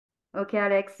Okay,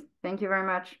 Alex, thank you very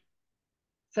much.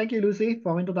 Thank you, Lucy,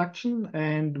 for introduction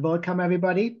and welcome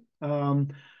everybody.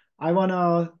 I want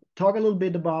to talk a little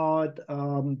bit about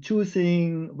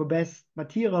choosing the best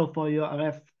material for your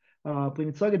RF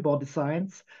printed circuit board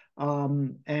designs,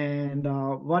 and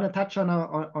want to touch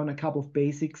on a couple of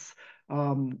basics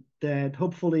that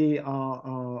hopefully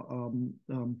are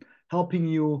helping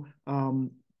you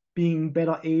being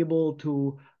better able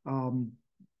to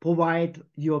provide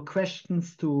your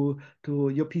questions to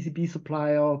your PCB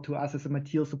supplier, to us as a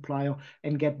material supplier,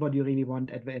 and get what you really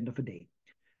want at the end of the day.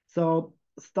 So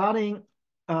starting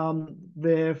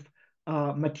with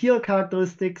material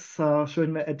characteristics,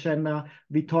 showing the agenda,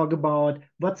 we talk about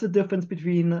what's the difference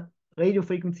between radio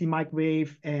frequency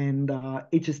microwave and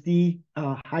HSD,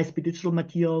 high-speed digital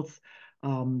materials.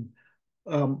 Um,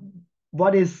 um,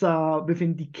 what is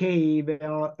within decay? There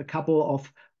are a couple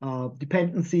of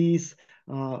dependencies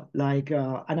like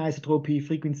anisotropy,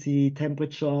 frequency,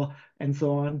 temperature, and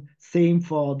so on. Same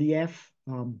for DF.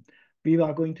 We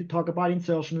are going to talk about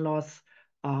insertion loss.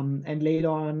 And later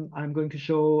on, I'm going to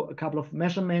show a couple of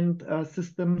measurement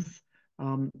systems.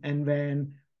 And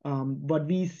then what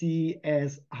we see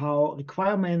as how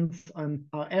requirements on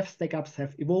RF stack-ups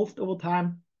have evolved over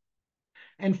time.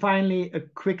 And finally, a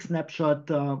quick snapshot,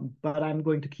 but I'm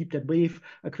going to keep that brief,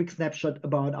 a quick snapshot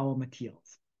about our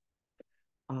materials.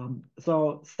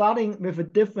 So starting with a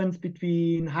difference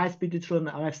between high-speed digital and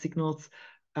RF signals,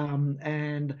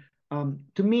 and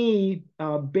to me,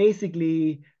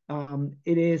 basically,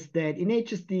 it is that in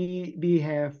HSD, we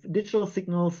have digital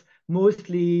signals,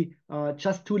 mostly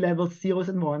just two levels, zeros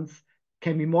and ones.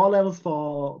 Can be more levels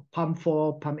for pump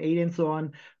 4, pump 8, and so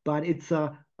on, but it's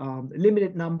a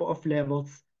limited number of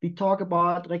levels. We talk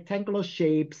about rectangular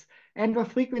shapes, and the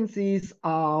frequencies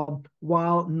are,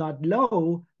 while not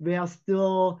low, they are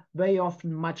still very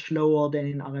often much lower than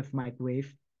in RF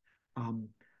microwave.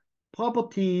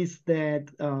 Properties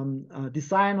that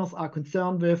designers are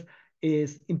concerned with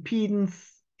is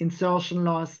impedance, insertion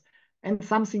loss, and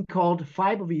something called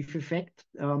fiber weave effect.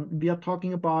 We are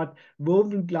talking about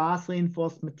woven glass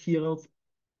reinforced materials.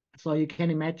 So you can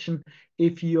imagine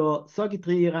if your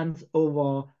circuitry runs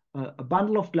over a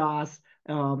bundle of glass,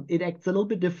 it acts a little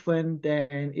bit different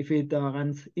than if it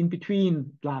runs in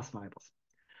between glass fibers.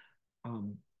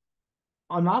 On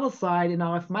the other side, in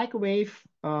RF microwave,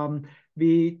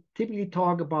 we typically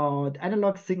talk about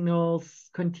analog signals,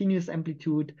 continuous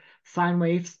amplitude, sine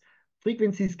waves.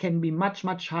 Frequencies can be much,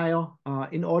 much higher.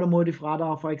 In automotive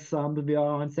radar, for example, we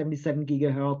are on 77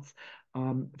 gigahertz.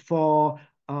 For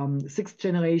sixth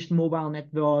generation mobile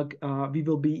network, we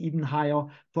will be even higher,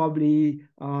 probably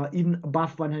even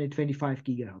above 125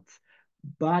 gigahertz.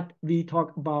 But we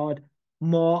talk about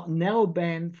more narrow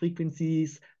band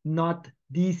frequencies, not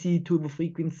DC to the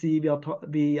frequency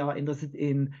we are interested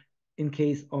in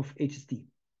case of HSD.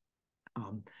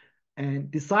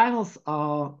 And designers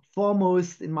are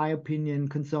foremost, in my opinion,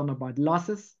 concerned about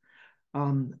losses,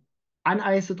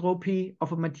 anisotropy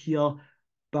of a material,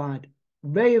 but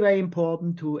very, very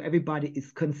important to everybody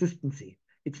is consistency.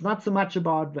 It's not so much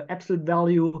about the absolute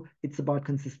value, it's about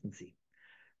consistency.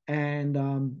 And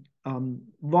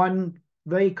one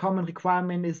very common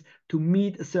requirement is to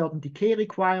meet a certain decay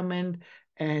requirement,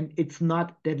 and it's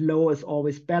not that low is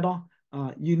always better.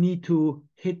 You need to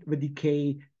hit the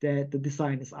decay that the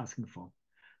design is asking for.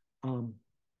 On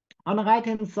the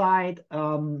right-hand side,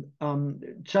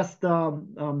 just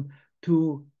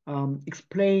to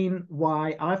explain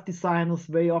why RF designers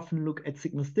very often look at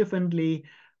signals differently.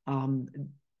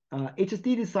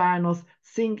 HSD designers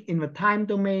think in the time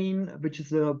domain, which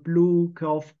is a blue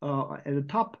curve at the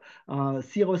top,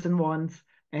 zeros and ones.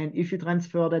 And if you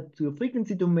transfer that to a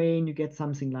frequency domain, you get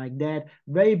something like that,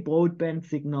 very broadband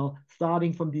signal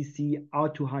starting from DC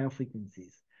out to higher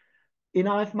frequencies. In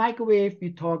RF microwave,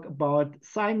 we talk about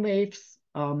sine waves,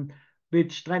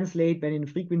 which translate when in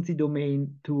frequency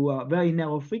domain to a very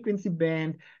narrow frequency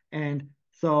band. And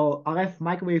so RF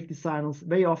microwave designers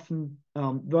very often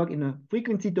work in a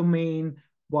frequency domain,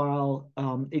 while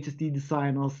HSD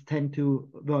designers tend to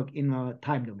work in a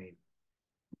time domain.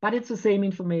 But it's the same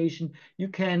information. You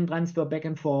can transfer back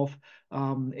and forth.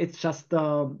 It's just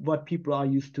what people are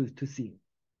used to see.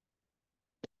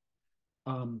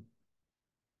 The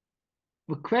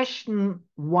question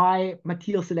why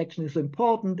material selection is so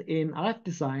important in RF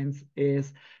designs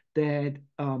is that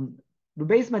the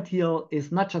base material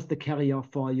is not just the carrier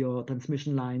for your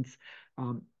transmission lines.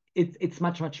 It's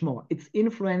much, much more. It's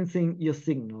influencing your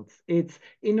signals. It's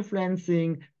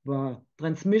influencing the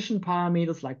transmission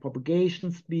parameters like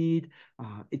propagation speed.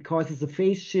 It causes a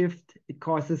phase shift. It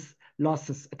causes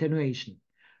losses, attenuation.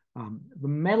 The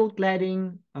metal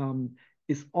cladding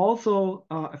is also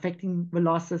affecting the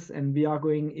losses, and we are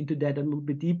going into that a little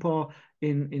bit deeper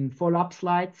in follow-up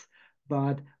slides.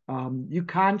 But you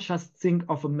can't just think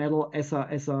of a metal as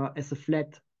a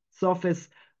flat surface.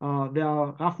 There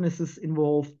are roughnesses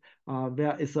involved.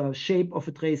 There is a shape of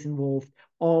a trace involved.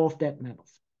 All of that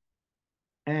matters.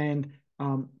 And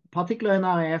particularly in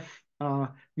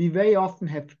RF, we very often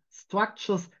have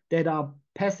structures that are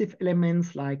passive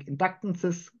elements like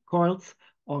inductances, coils,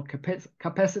 or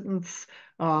capacitance,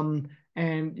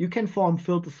 and you can form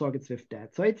filter circuits with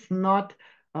that. So it's not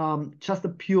just a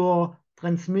pure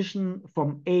transmission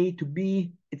from A to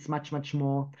B, it's much, much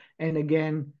more. And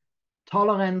again,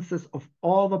 tolerances of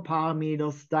all the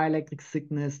parameters, dielectric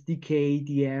thickness, decay,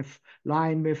 DF,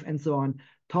 line width, and so on,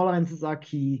 tolerances are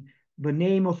key. The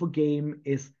name of the game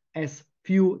is as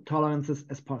few tolerances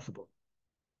as possible.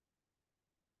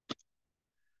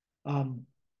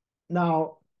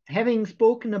 Now, having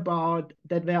spoken about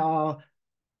that there are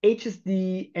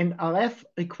HSD and RF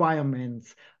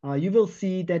requirements, you will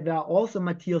see that there are also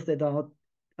materials that are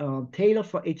tailored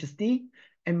for HSD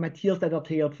and materials that are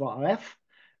tailored for RF.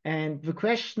 And the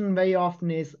question very often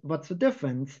is, what's the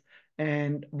difference?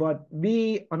 And what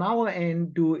we on our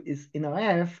end do is in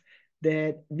RF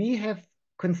that we have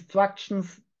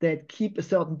constructions that keep a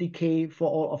certain decay for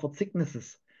all offered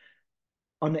thicknesses.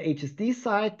 On the HSD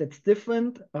side, that's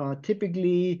different.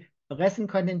 Typically, resin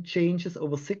content changes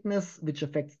over thickness, which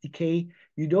affects decay.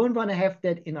 You don't want to have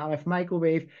that in RF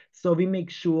microwave, so we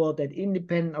make sure that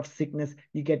independent of thickness,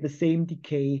 you get the same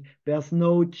decay. There's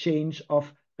no change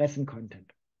of resin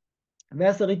content.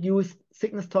 There's a reduced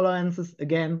thickness tolerances.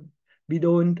 Again, we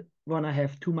don't want to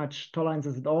have too much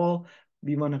tolerances at all.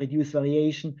 We want to reduce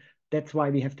variation. That's why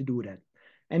we have to do that.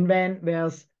 And then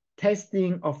there's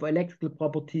testing of electrical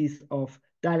properties of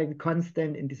dielectric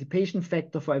constant and dissipation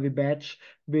factor for every batch,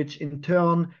 which in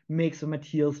turn makes the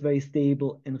materials very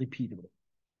stable and repeatable.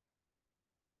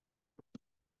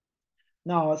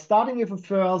 Now, starting with the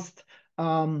first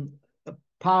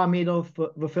parameter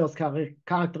for the first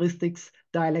characteristics,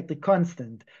 dielectric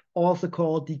constant, also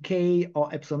called decay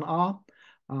or epsilon R.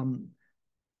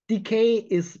 Decay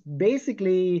is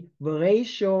basically the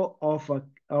ratio of a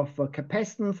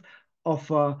capacitance of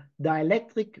a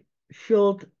dielectric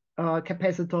filled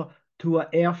capacitor to an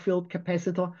air-filled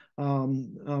capacitor.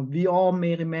 We all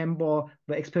may remember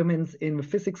the experiments in the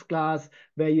physics class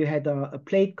where you had a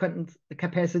plate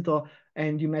capacitor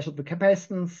and you measured the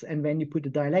capacitance, and then you put the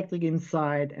dielectric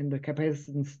inside and the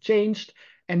capacitance changed,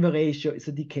 and the ratio is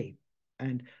a decay.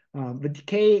 And the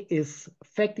decay is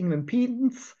affecting the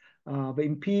impedance. The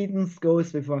impedance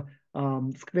goes with a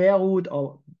square root,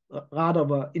 or rather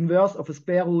the inverse of a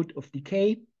square root of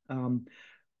decay.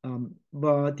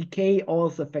 The decay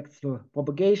also affects the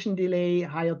propagation delay.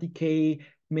 Higher decay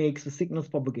makes the signals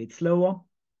propagate slower.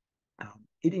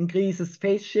 It increases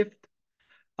phase shift.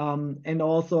 And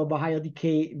also the higher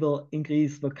decay will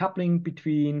increase the coupling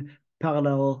between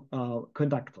parallel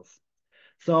conductors.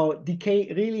 So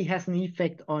decay really has an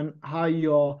effect on how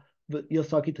your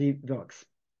circuitry works.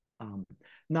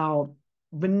 Now,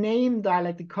 the name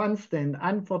dielectric constant,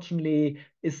 unfortunately,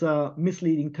 is a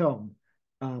misleading term.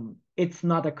 It's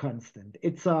not a constant.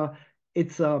 It's a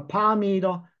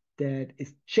parameter that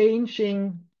is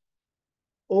changing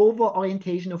over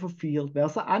orientation of a field.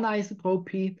 There's an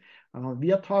anisotropy.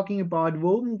 We are talking about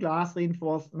woven glass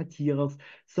reinforced materials.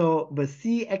 So the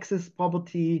Z-axis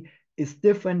property is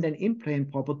different than in-plane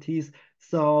properties.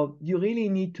 So you really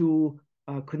need to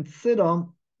consider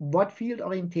what field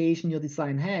orientation your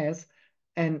design has,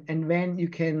 and then you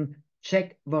can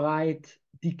check the right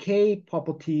decay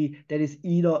property that is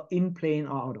either in plane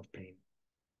or out of plane.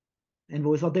 And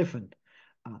those are different.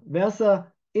 There's an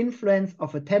influence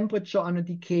of a temperature on a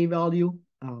decay value.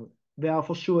 There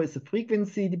for sure is a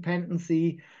frequency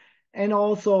dependency. And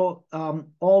also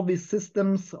all these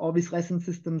systems, all these resin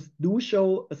systems do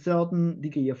show a certain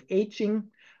degree of aging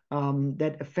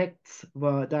that affects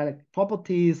the dielectric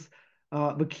properties.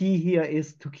 The key here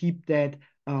is to keep that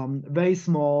very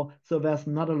small, so there's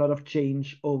not a lot of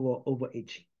change over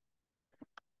aging.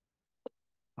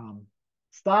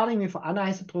 Starting with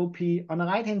anisotropy, on the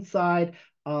right-hand side,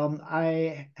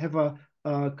 I have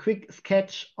a quick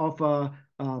sketch of a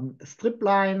strip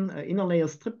line, inner layer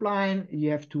strip line.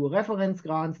 You have two reference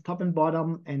grounds, top and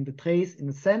bottom, and the trace in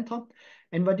the center.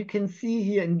 And what you can see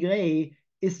here in gray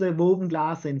is the woven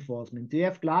glass reinforcement. You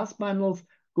have glass bundles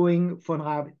going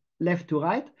from left to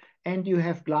right, and you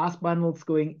have glass bundles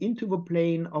going into the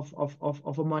plane of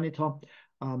a monitor.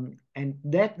 And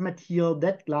that material,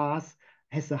 that glass,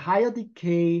 has a higher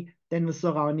decay than the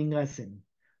surrounding resin.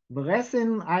 The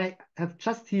resin, I have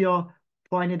just here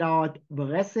pointed out the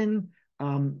resin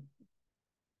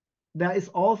there is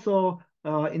also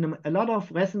in a lot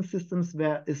of resin systems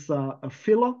there is a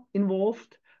filler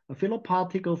involved, filler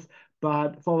particles.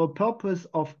 But for the purpose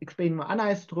of explaining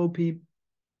anisotropy,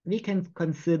 we can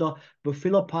consider the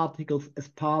filler particles as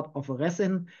part of a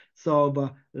resin. So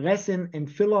the resin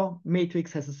and filler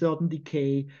matrix has a certain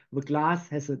decay. The glass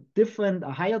has a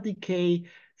higher decay.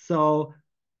 So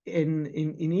in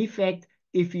effect,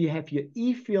 if you have your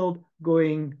E field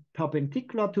going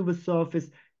perpendicular to the surface,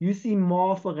 you see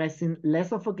more of a resin,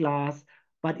 less of a glass.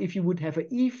 But if you would have an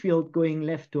E field going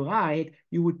left to right,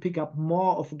 you would pick up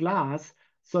more of glass.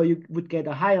 So you would get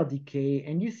a higher decay.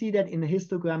 And you see that in the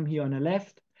histogram here on the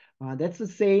left. That's the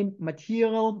same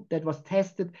material that was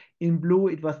tested. In blue,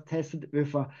 it was tested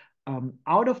with a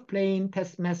out-of-plane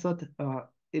test method,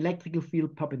 electrical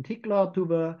field perpendicular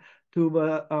to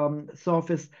the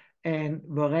surface, and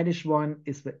the reddish one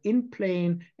is the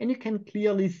in-plane, and you can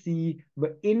clearly see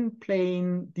the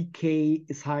in-plane decay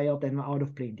is higher than the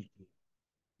out-of-plane decay.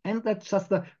 And that's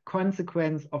just a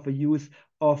consequence of the use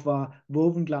of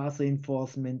woven glass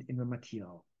reinforcement in the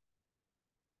material.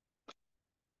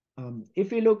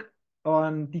 If we look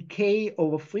on decay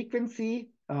over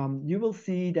frequency, you will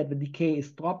see that the decay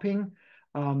is dropping.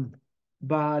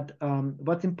 But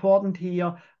what's important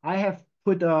here, I have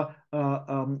put a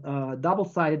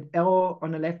double-sided arrow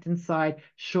on the left-hand side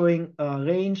showing a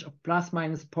range of plus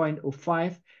minus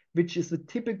 0.05, which is the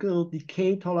typical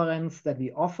decay tolerance that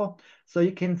we offer. So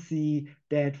you can see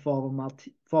that for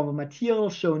the material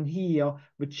shown here,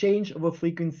 the change over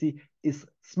frequency is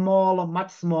smaller,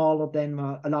 much smaller than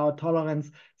the allowed tolerance.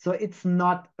 So it's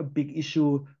not a big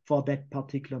issue for that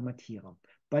particular material.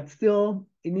 But still,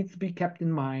 it needs to be kept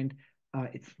in mind.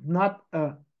 It's not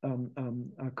a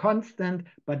constant,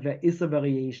 but there is a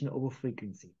variation over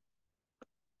frequency.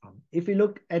 If we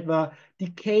look at the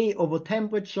decay over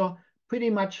temperature,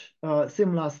 pretty much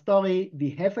similar story.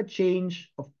 We have a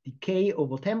change of decay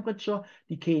over temperature,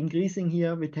 decay increasing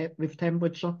here with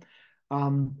temperature.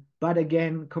 But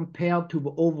again, compared to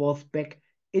the overall spec,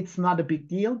 it's not a big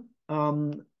deal.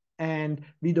 And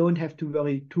we don't have to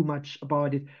worry too much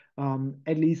about it,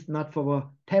 at least not for the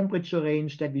temperature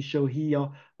range that we show here.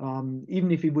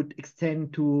 Even if we would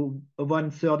extend to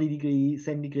 130 degrees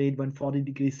centigrade, 140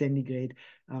 degrees centigrade,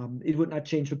 it would not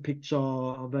change the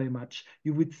picture very much.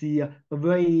 You would see a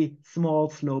very small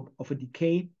slope of a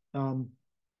decay.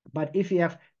 But if you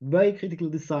have very critical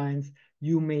designs,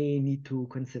 you may need to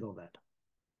consider that.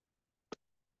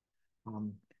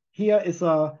 Here is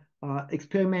a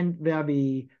experiment where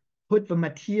we put the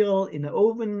material in the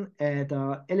oven at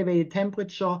elevated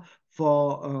temperature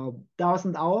for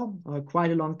 1,000 hours,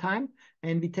 quite a long time.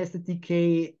 And we tested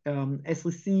decay as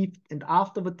received and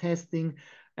after the testing.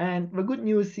 And the good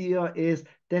news here is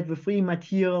that the three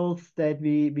materials that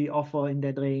we offer in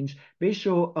that range, they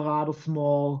show a rather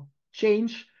small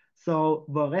change. So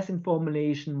the resin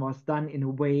formulation was done in a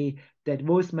way that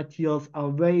those materials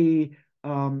are very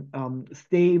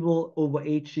stable over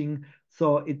aging,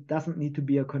 so it doesn't need to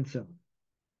be a concern.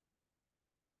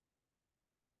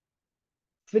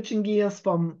 Switching gears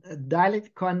from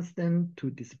dielectric constant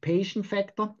to dissipation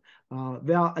factor.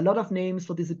 There are a lot of names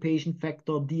for dissipation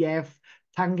factor: dF,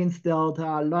 tangent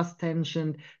delta, loss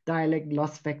tangent, dielectric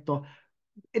loss factor.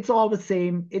 It's all the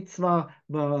same. It's the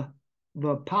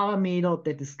parameter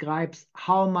that describes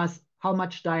how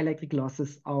much dielectric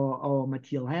losses our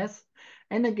material has.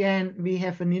 And again, we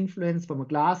have an influence from a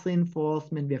glass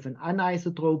reinforcement. We have an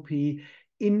anisotropy.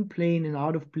 In plane and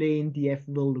out of plane, dF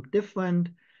will look different.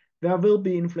 There will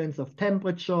be influence of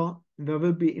temperature. There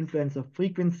will be influence of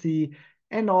frequency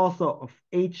and also of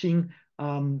aging.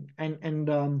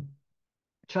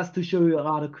 Just to show you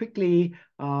rather quickly,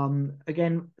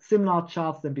 again, similar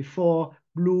charts than before.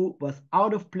 Blue was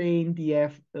out of plane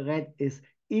dF, red is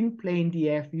in plane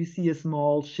dF. You see a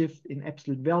small shift in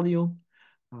absolute value.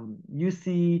 You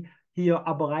see here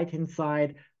upper right-hand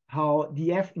side how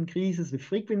dF increases with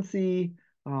frequency.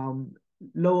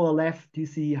 Lower left, you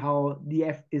see how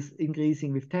dF is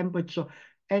increasing with temperature.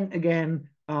 And again,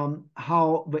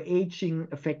 how the aging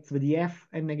affects the dF.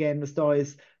 And again, the story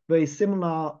is very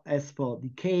similar as for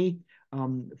decay.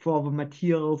 For the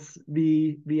materials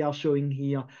we are showing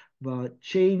here, the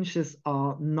changes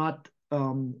are not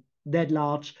that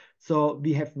large. So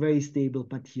we have very stable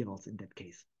materials in that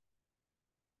case.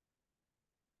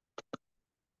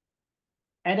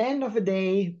 At the end of the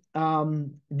day,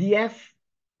 dF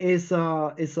is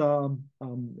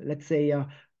let's say a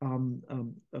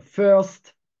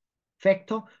first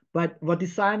factor, but what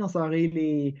designers are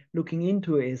really looking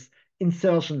into is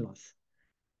insertion loss.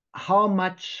 How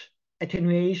much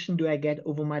attenuation do I get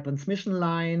over my transmission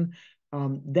line?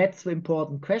 That's the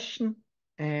important question.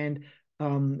 And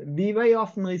we very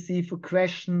often receive a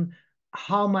question,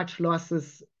 how much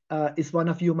losses is one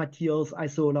of your materials,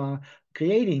 Isola,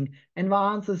 creating? And the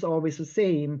answer is always the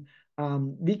same.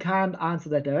 We can't answer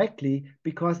that directly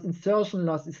because insertion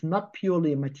loss is not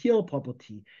purely a material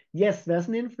property. Yes, there's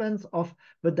an influence of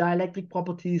the dielectric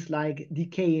properties like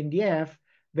decay and DF.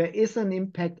 There is an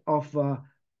impact of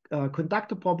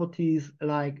conductor properties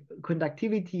like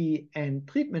conductivity and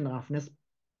treatment roughness,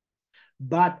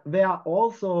 but there are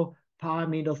also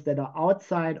parameters that are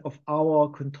outside of our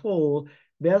control.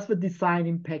 There's the design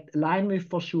impact. Line width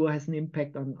for sure has an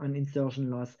impact on insertion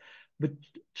loss. The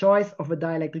choice of a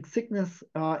dielectric thickness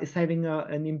is having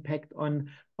an impact on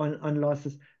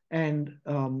losses. And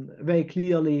very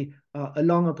clearly, a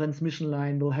longer transmission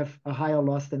line will have a higher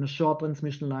loss than a short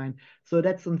transmission line. So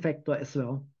that's a factor as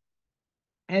well.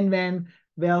 And then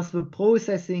there's the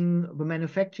processing, the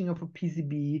manufacturing of a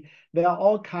PCB. There are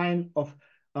all kinds of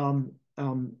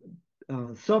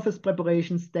surface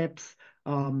preparation steps,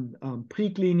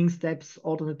 pre-cleaning steps,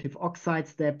 alternative oxide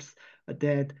steps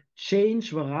that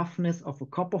change the roughness of a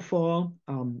copper foil.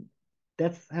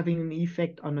 That's having an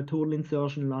effect on the total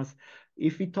insertion loss.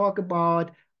 If we talk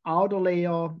about outer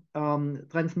layer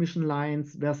transmission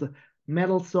lines, there's a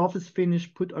metal surface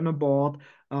finish put on a board.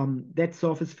 That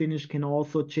surface finish can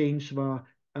also change the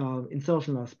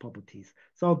insertion loss properties.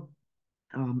 So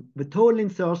the total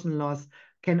insertion loss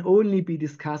can only be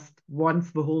discussed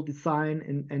once the whole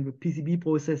design and the PCB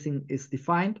processing is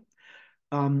defined.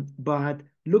 But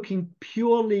looking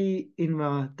purely in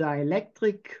the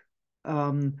dielectric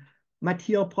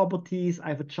material properties, I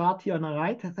have a chart here on the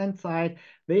right-hand side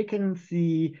where you can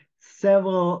see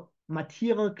several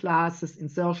material classes,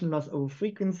 insertion loss over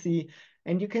frequency.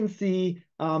 And you can see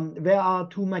there are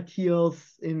two materials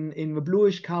in the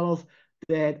bluish colors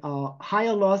that are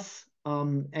higher loss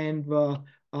and the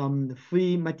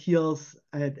three materials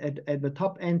at the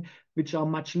top end, which are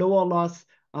much lower loss.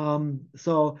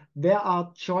 So there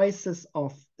are choices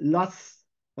of loss,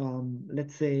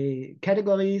 let's say,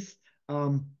 categories.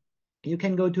 You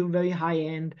can go to very high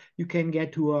end. You can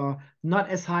get to a not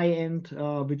as high end,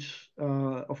 which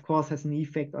of course has an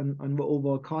effect on the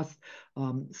overall cost.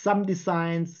 Some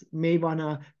designs may want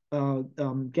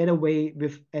to get away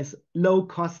with as low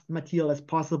cost material as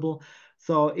possible.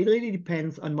 So it really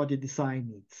depends on what your design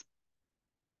needs.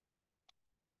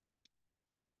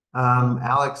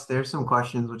 Alex, there's some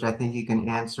questions which I think you can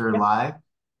answer Yeah, live.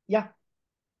 yeah.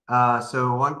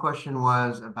 So one question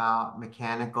was about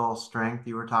mechanical strength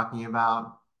you were talking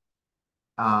about.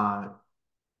 Uh,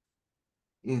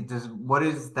 what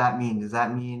does that mean? Does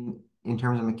that mean in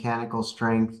terms of mechanical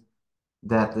strength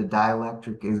that the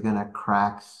dielectric is going to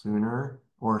crack sooner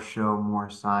or show more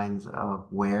signs of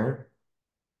wear?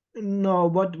 No,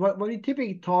 what we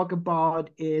typically talk about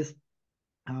is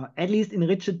at least in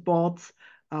rigid boards,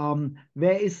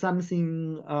 there is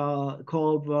something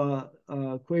called the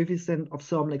coefficient of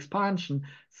thermal expansion.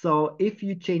 So if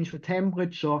you change the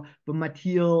temperature, the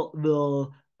material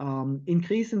will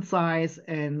increase in size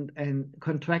and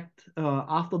contract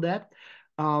after that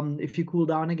if you cool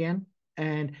down again.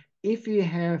 And if you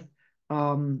have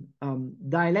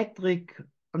dielectric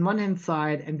on one hand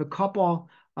side and the copper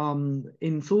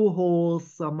in through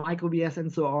holes, micro VS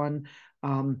and so on,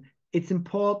 it's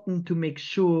important to make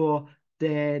sure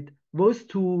that those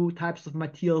two types of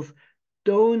materials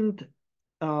don't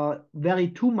vary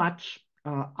too much.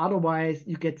 Otherwise,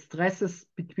 you get stresses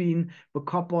between the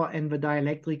copper and the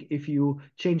dielectric if you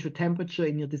change the temperature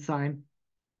in your design.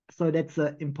 So that's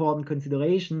an important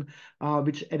consideration,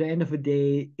 which at the end of the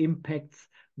day impacts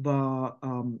the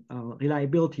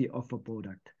reliability of the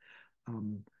product.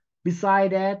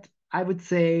 Beside that, I would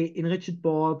say in rigid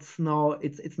boards, no,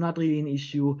 it's not really an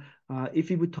issue. If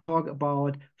we would talk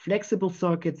about flexible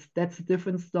circuits, that's a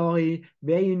different story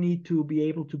where you need to be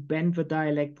able to bend the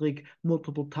dielectric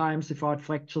multiple times without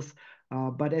fractures.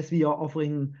 But as we are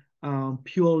offering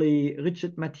purely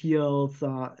rigid materials,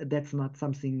 that's not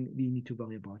something we need to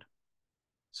worry about.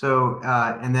 So,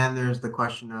 and then there's the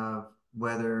question of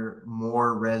whether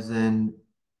more resin,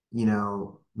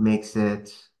 makes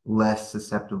it less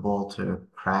susceptible to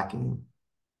cracking.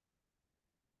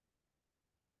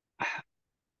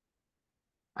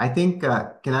 I think,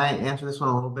 can I answer this one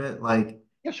a little bit? Like,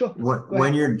 Yeah, sure. what Go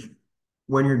ahead.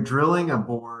 when you're drilling a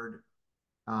board,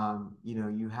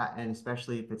 you have, and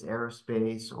especially if it's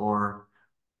aerospace or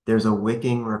there's a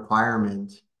wicking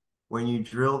requirement. When you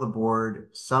drill the board,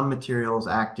 some materials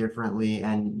act differently,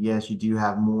 and yes, you do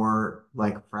have more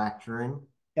like fracturing.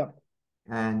 Yeah.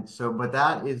 And so, but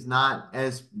that is not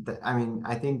as, I mean,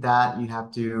 I think that you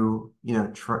have to,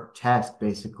 test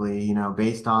basically,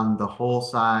 based on the hole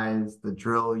size, the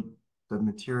drill, the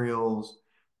materials,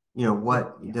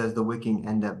 what does the wicking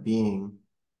end up being,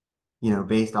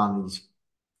 based on these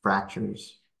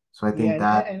fractures. So I Yeah, think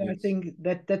that and I is, think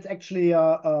that that's actually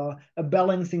a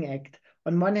balancing act.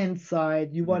 On one hand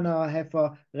side, you yes, wanna have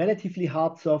a relatively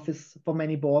hard surface for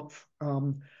many boards.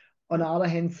 On the right. other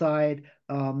hand side,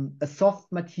 a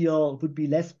soft material would be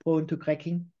less prone to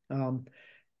cracking.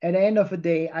 At the end of the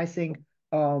day, I think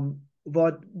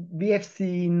what we have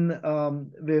seen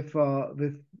with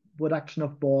production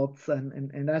of boards,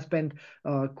 and I spent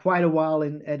quite a while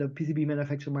at a PCB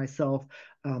manufacturer myself.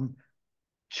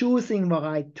 Choosing the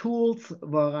right tools,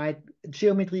 the right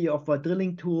geometry of the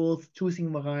drilling tools,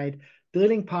 choosing the right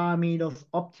drilling parameters,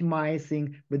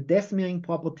 optimizing the desimmering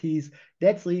properties,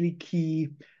 that's really key.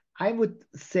 I would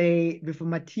say with the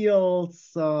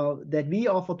materials that we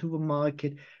offer to the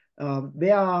market,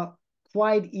 they are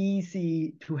quite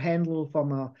easy to handle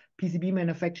from a PCB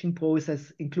manufacturing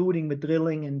process, including the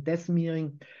drilling and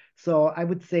desimmering. So I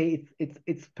would say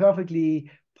it's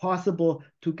perfectly possible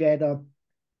to get a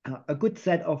good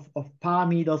set of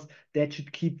parameters that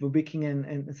should keep the wicking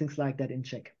and things like that in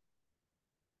check.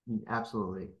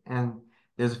 Absolutely. And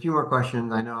there's a few more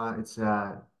questions. I know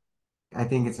I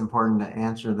think it's important to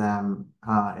answer them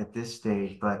at this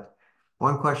stage, but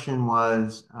one question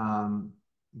was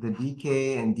the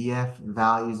DK and DF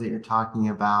values that you're talking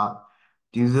about,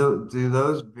 do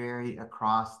those vary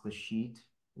across the sheet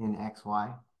in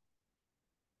XY?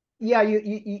 Yeah,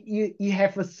 you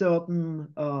have a certain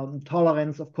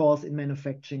tolerance, of course, in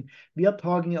manufacturing. We are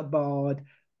talking about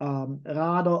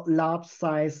rather large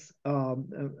size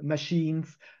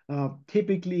machines.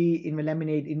 Typically in the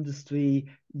laminate industry,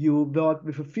 you work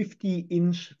with a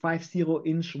 50-inch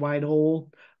wide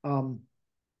roll. Um,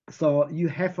 So you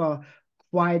have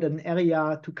quite an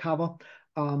area to cover.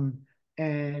 Um,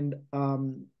 and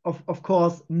of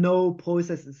course, no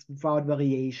process is without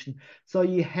variation. So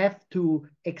you have to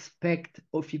expect,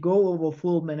 if you go over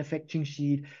full manufacturing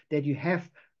sheet, that you have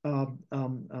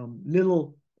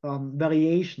little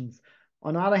variations.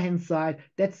 On the other hand side,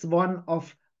 that's one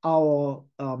of our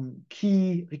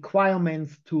key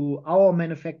requirements to our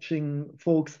manufacturing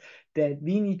folks, that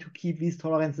we need to keep these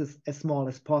tolerances as small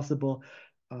as possible.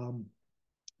 Um,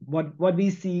 what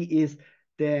we see is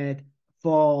that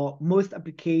for most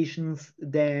applications,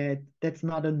 that's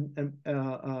not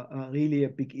really a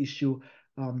big issue.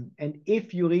 And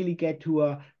if you really get to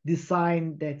a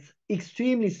design that's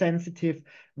extremely sensitive,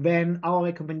 then our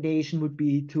recommendation would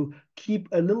be to keep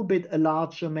a little bit a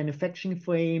larger manufacturing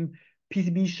frame.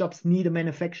 PCB shops need a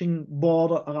manufacturing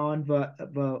border around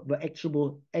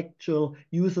the actual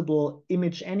usable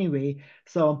image anyway.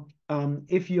 So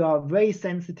if you are very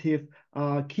sensitive,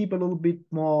 keep a little bit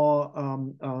more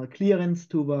clearance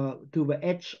to the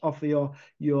edge of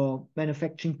your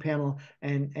manufacturing panel,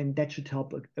 and that should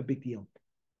help a big deal.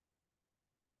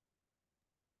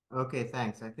 Okay,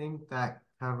 thanks. I think that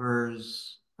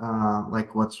covers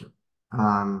like what's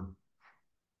um,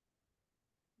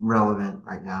 relevant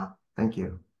right now. Thank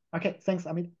you. Okay, thanks,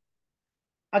 Amit.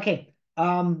 Okay,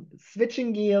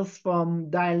 switching gears from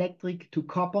dielectric to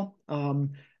copper.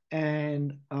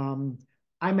 And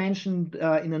I mentioned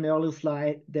in an earlier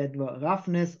slide that the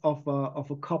roughness of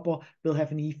a copper will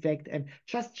have an effect. And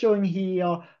just showing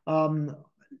here,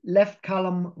 left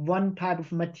column, one type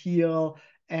of material,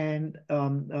 and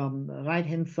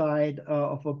right-hand side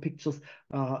of the pictures,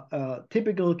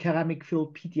 typical ceramic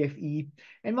filled PTFE.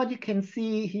 And what you can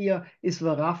see here is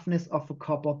the roughness of the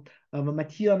copper. The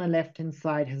material on the left-hand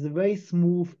side has a very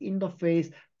smooth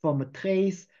interface from a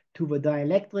trace to the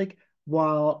dielectric,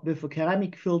 while with a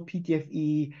ceramic-filled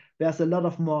PTFE, there's a lot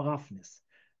of more roughness.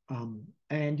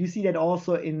 And you see that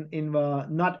also in the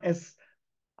not as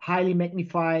highly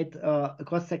magnified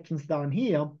cross sections down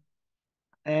here.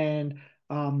 And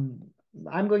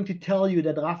I'm going to tell you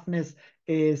that roughness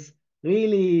is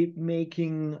really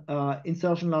making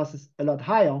insertion losses a lot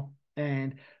higher.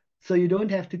 And so you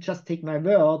don't have to just take my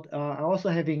word. I'm also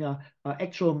having a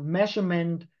actual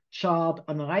measurement chart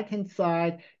on the right-hand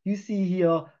side. You see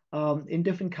here in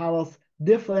different colors,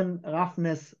 different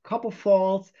roughness copper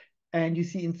faults, and you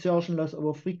see insertion loss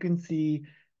over frequency.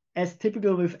 As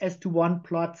typical with S21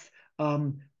 plots,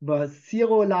 the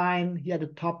zero line here at the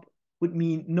top would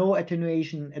mean no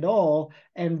attenuation at all.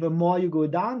 And the more you go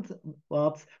downwards,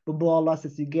 the more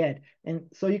losses you get. And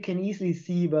so you can easily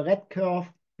see the red curve,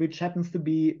 which happens to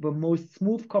be the most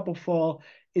smooth copper fall,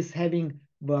 is having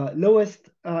the lowest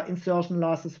insertion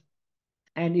losses.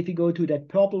 And if you go to that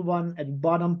purple one at the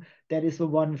bottom, that is the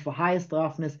one with the highest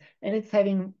roughness, and it's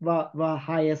having the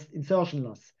highest insertion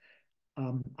loss.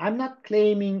 I'm not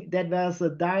claiming that there's a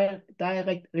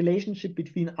direct relationship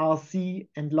between RC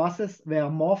and losses. There are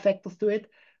more factors to it,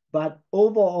 But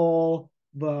overall,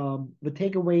 the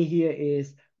takeaway here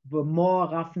is the more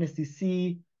roughness you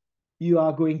see, you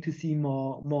are going to see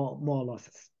more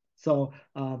losses. So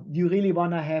you really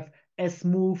want to have as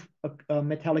smooth a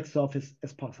metallic surface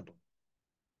as possible.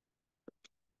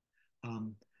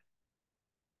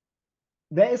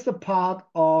 There is the part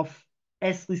of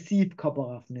as received copper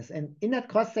roughness. And in that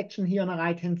cross section here on the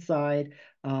right-hand side,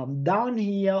 down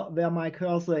here where my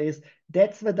cursor is,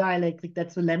 that's the dielectric,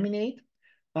 that's the laminate.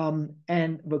 And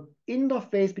the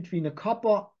interface between the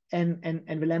copper and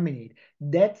the laminate,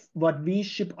 that's what we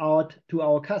ship out to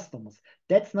our customers.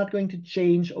 That's not going to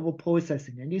change over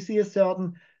processing. And you see a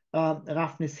certain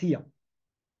roughness here.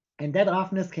 And that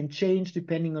roughness can change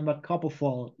depending on what copper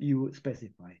fall you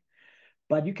specify.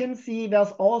 But you can see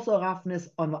there's also roughness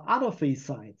on the other three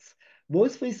sides.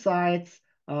 Those three sides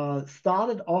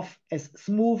started off as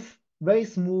smooth, very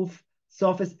smooth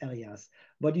surface areas.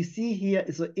 What you see here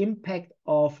is the impact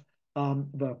of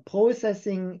the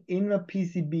processing in the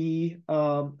PCB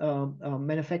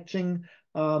manufacturing.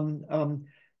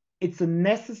 It's a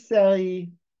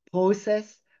necessary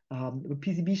process. The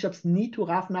PCB shops need to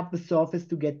roughen up the surface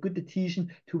to get good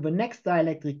adhesion to the next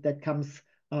dielectric that comes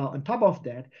on top of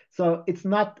that. So it's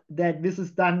not that this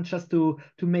is done just to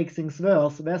make things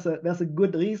worse. There's a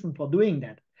good reason for doing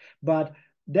that. But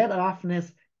that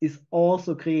roughness is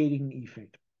also creating an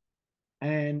effect.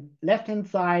 And left-hand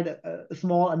side, a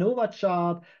small ANOVA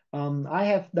chart. I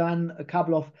have done a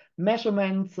couple of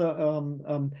measurements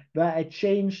where I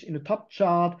changed in the top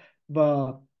chart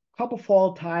the copper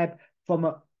fall type from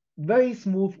a very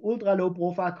smooth, ultra low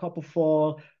profile copper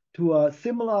fall to a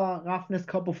similar roughness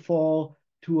copper fall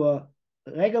to a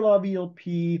regular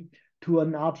VLP to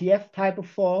an RTF type of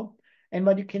fall. And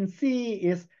what you can see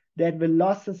is that the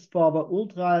losses for the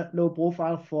ultra low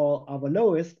profile fall are the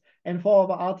lowest, and for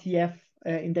the RTF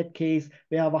in that case,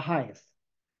 they are the highest.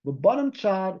 The bottom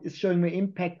chart is showing the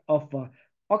impact of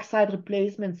oxide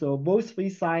replacement. So those three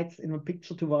sides in the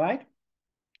picture to the right,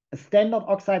 a standard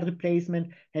oxide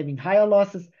replacement having higher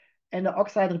losses, and the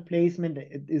oxide replacement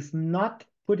is not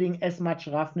putting as much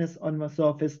roughness on the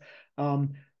surface,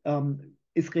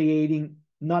 is creating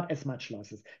not as much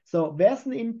losses. So there's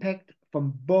an impact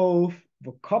from both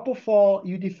the copper fall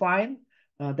you define,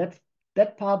 that's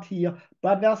that part here,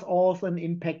 but there's also an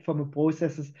impact from the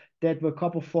processes that the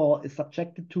copper fall is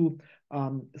subjected to.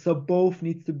 So both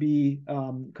needs to be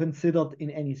considered in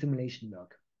any simulation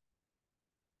work.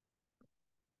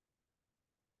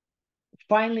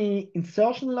 Finally,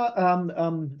 insertion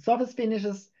surface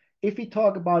finishes. If we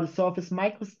talk about a surface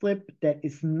microstrip that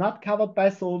is not covered by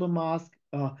solder mask,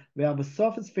 where the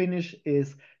surface finish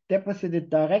is deposited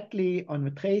directly on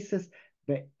the traces,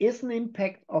 there is an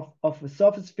impact of the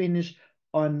surface finish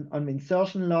on the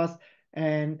insertion loss.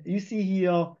 And you see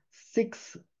here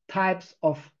 6 types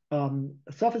of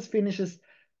surface finishes.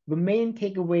 The main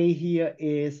takeaway here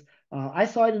is, I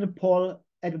saw it in a poll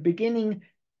at the beginning,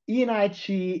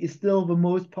 ENIG is still the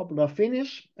most popular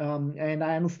finish, and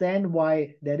I understand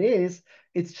why that is.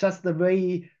 It's just a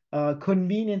very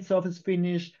convenient surface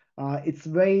finish. It's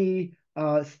very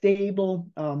stable.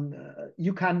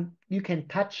 You can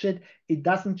touch it. It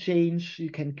doesn't change. You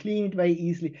can clean it very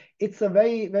easily. It's a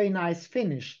very nice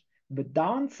finish. The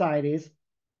downside is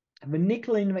the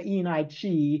nickel in the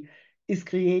ENIG is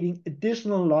creating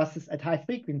additional losses at high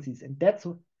frequencies, and that's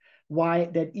why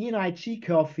that ENIG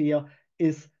curve here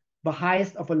is the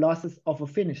highest of the losses of the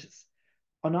finishes.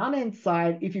 On the other hand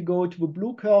side, if you go to the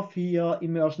blue curve here,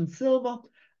 immersion silver,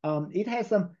 it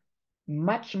has a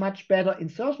much better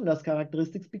insertion loss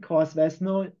characteristics because there's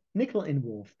no nickel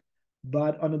involved.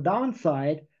 But on the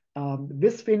downside,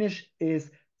 this finish is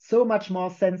so much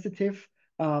more sensitive.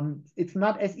 It's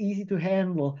not as easy to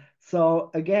handle.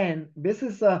 So again, this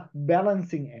is a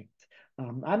balancing act.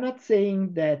 I'm not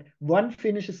saying that one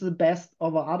finish is the best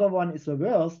or the other one is the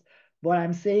worst. What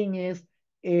I'm saying is,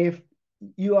 if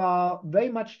you are very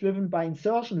much driven by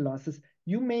insertion losses,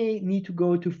 you may need to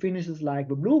go to finishes like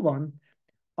the blue one.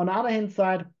 On the other hand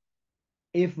side,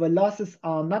 if the losses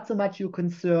are not so much your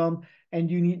concern and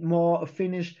you need more a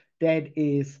finish that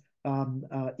is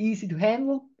easy to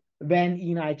handle, then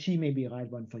ENIG may be the right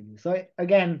one for you. So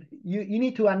again, you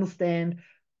need to understand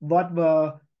what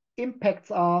the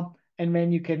impacts are, and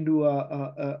then you can do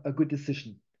a good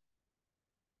decision.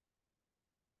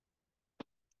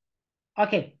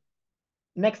 Okay,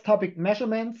 next topic,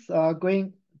 measurements.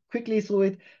 Going quickly through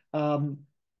it.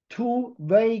 2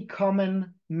 very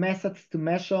common methods to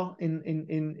measure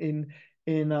in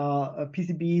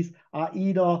PCBs are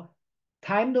either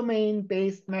time domain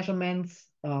based measurements,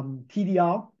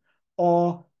 TDR,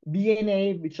 or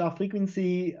VNA, which are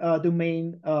frequency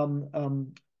domain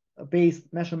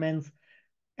based measurements.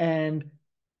 And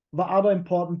the other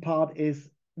important part is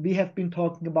we have been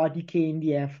talking about decay in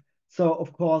DF. So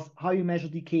of course, how you measure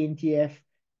decay in TF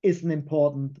is an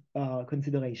important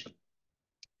consideration.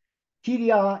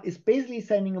 TDR is basically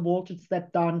sending a voltage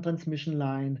step down a transmission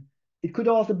line. It could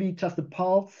also be just a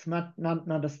pulse, not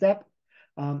a step.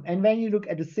 And when you look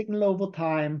at the signal over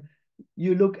time,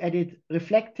 you look at it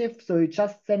reflective. So you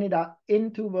just send it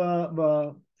into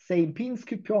the say impedance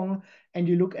coupon, and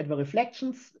you look at the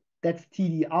reflections. That's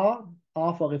TDR,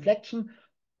 R for reflection.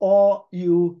 Or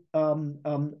you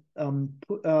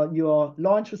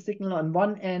launch a signal on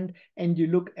one end and you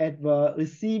look at the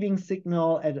receiving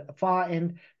signal at the far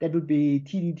end. That would be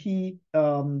TDT,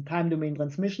 time domain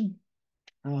transmission.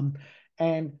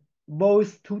 And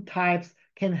those two types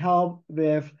can help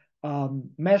with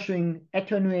measuring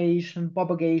attenuation,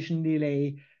 propagation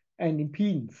delay, and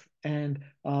impedance. And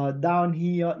down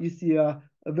here, you see a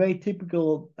very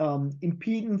typical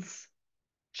impedance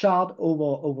chart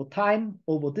over time,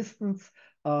 over distance,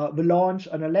 the launch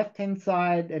on the left-hand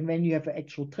side, and when you have an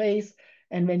actual trace,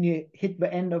 and when you hit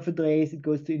the end of the trace, it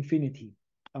goes to infinity.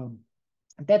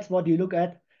 That's what you look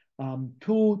at.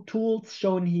 Two tools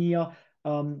shown here.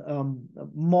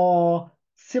 More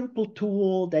simple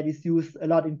tool that is used a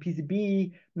lot in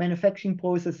PCB manufacturing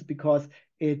process because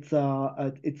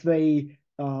it's very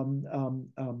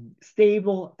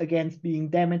stable against being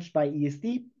damaged by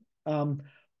ESD.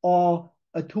 Or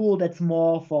a tool that's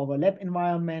more for the lab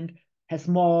environment, has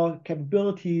more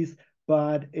capabilities,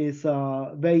 but is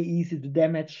very easy to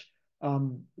damage.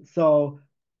 There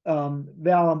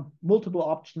are multiple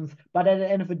options, but at the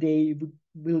end of the day,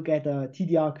 we'll get a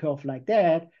TDR curve like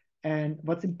that. And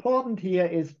what's important here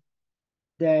is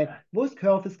that those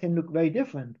curves can look very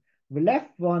different. The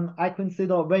left one I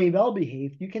consider very well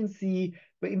behaved. You can see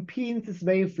the impedance is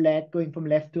very flat going from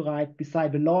left to right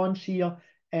beside the launch here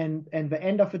and the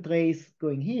end of the trace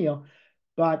going here.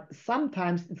 But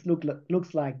sometimes it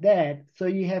looks like that. So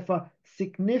you have a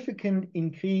significant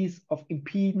increase of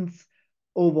impedance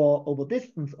over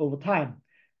distance, over time.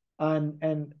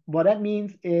 And what that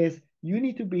means is you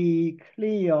need to be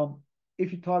clear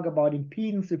if you talk about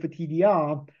impedance with a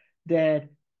TDR that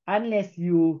unless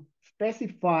you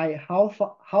specify how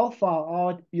far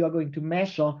out you are going to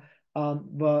measure,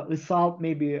 the result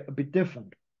may be a bit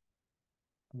different.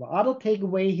 The other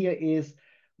takeaway here is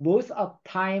those are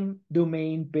time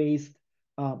domain based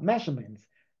measurements.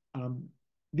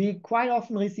 We quite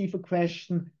often receive a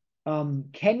question,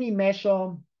 can we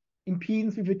measure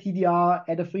impedance with a TDR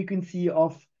at a frequency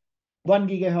of 1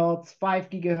 gigahertz, 5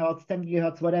 gigahertz, 10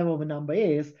 gigahertz, whatever the number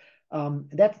is?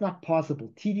 That's not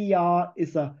possible. TDR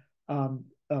is a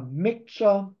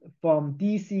mixture from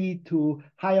DC to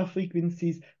higher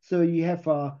frequencies. So you have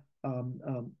a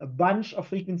bunch of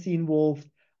frequency involved.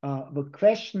 The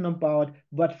question about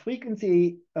what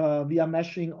frequency we are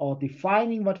measuring or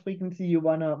defining what frequency you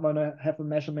wanna have a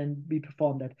measurement be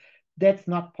performed at, that's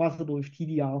not possible with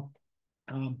TDR.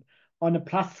 On the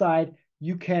plus side,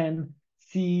 you can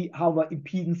see how the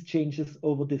impedance changes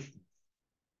over distance.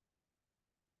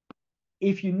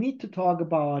 If you need to talk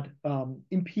about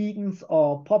impedance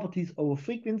or properties over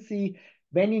frequency,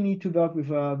 then you need to work with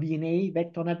a VNA,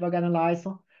 vector network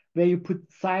analyzer, where you put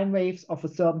sine waves of a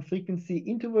certain frequency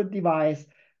into the device.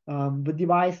 The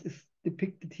device is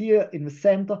depicted here in the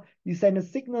center. You send a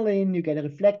signal in, you get a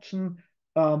reflection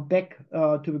back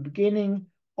to the beginning,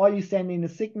 or you send in a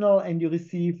signal and you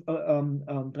receive a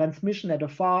transmission at the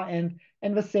far end,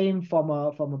 and the same from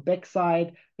a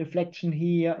backside, reflection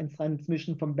here and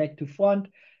transmission from back to front.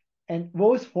 And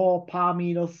those four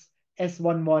parameters,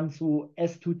 S11 through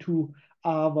S22,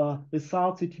 are the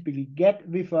results you typically get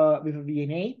with a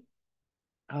VNA.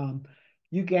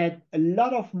 You get a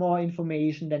lot of more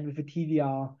information than with a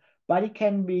TDR, but it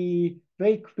can be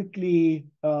very quickly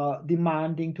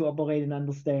demanding to operate and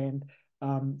understand.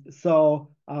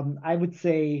 I would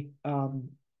say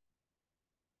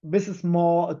this is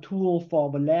more a tool for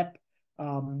the lab.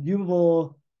 You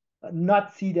will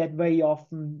not see that very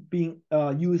often being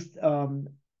used on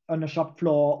the shop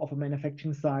floor of a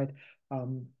manufacturing site.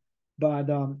 But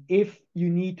if you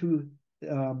need to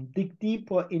dig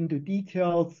deeper into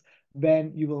details,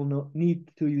 then you will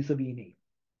need to use a VNA.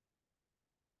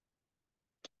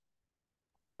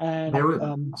 And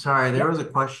there was a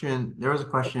question,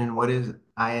 what is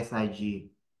ISIG?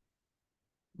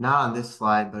 Not on this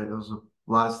slide, but it was a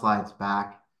lot of slides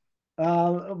back.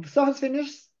 Surface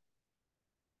finish?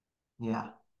 Yeah.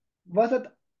 Was it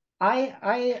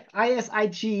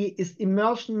ISIG is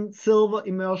immersion silver,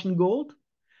 immersion gold.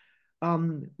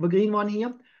 The green one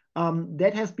here.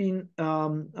 That has been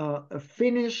a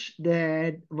finish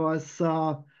that was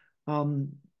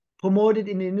promoted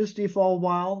in the industry for a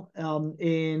while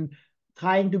in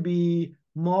trying to be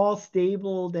more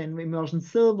stable than immersion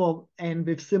silver and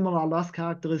with similar loss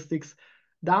characteristics.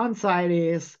 Downside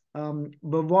is the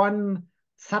one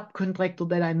subcontractor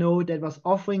that I know that was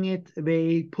offering it,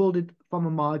 they pulled it from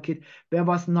a market. There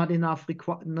was not enough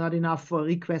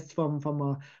requests from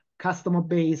a customer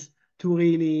base to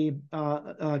really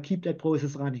keep that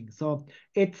process running. So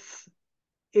it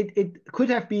could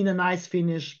have been a nice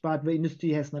finish, but the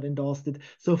industry has not endorsed it.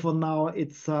 So for now,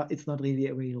 it's not really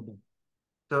available.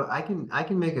 So I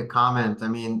can make a comment. I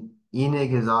mean,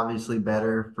 Enig is obviously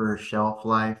better for shelf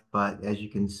life, but as you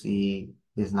can see,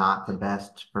 is not the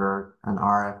best for an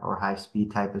RF or high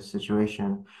speed type of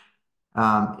situation.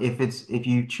 If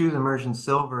you choose immersion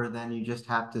silver, then you just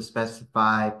have to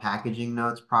specify packaging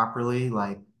notes properly,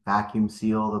 like vacuum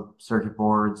seal the circuit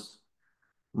boards,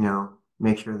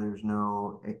 make sure there's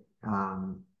no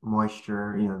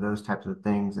moisture, those types of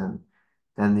things, and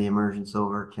then the immersion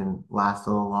silver can last a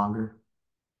little longer.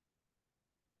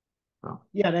 So.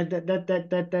 Yeah,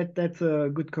 that's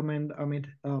a good comment, Amit.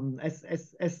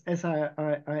 As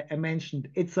I mentioned,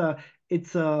 it's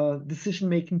a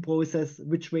decision-making process,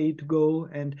 which way to go,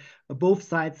 and both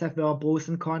sides have their pros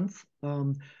and cons.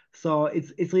 So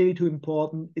it's really too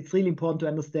important. It's really important to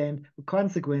understand the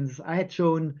consequences. I had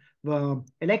shown the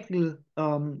electrical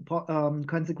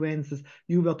consequences.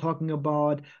 You were talking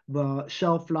about the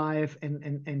shelf life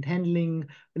and handling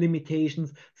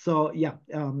limitations. So yeah.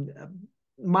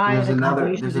 My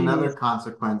recommendation There's really another is,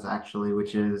 consequence actually,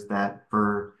 which is that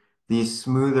for these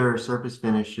smoother surface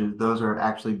finishes, those are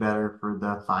actually better for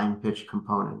the fine pitch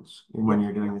components when yeah,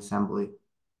 you're doing assembly.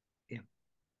 yeah.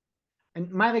 And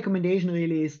my recommendation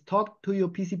really is talk to your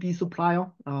PCB supplier,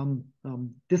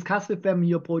 discuss with them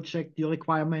your project, your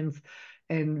requirements,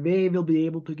 and they will be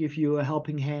able to give you a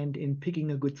helping hand in picking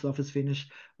a good surface finish.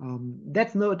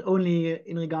 That's not only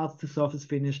in regards to surface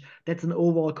finish, that's an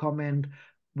overall comment.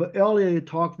 The earlier you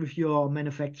talk with your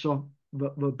manufacturer, the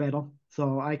better.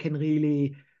 So I can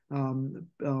really put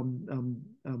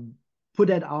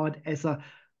that out as a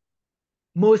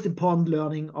most important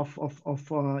learning of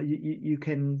you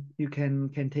can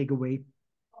take away.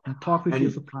 Talk with your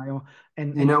And supplier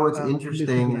and what's listen to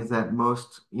interesting is them. that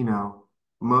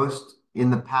most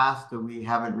in the past that we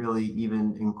haven't really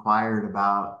even inquired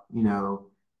about,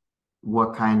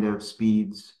 what kind of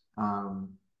speeds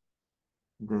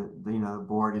the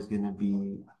board is going to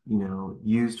be,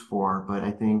 used for. But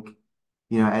I think,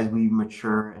 as we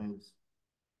mature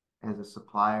as a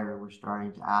supplier, we're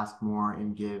starting to ask more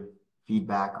and give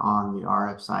feedback on the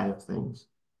RF side of things.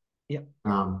 Yeah.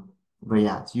 But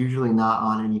yeah, it's usually not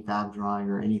on any fab drawing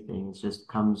or anything.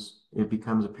 It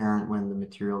becomes apparent when the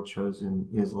material chosen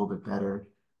is a little bit better.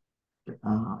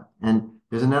 And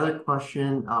there's another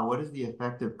question. What is the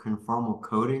effect of conformal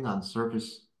coating on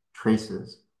surface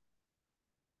traces?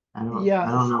 I Yeah.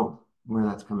 don't know where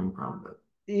that's coming from, but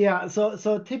Yeah.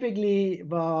 So typically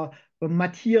the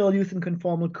material used in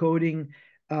conformal coating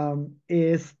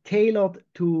is tailored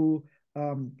to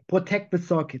protect the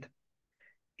circuit.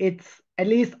 It's at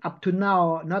least up to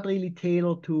now not really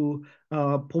tailored to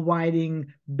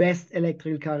providing best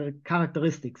electrical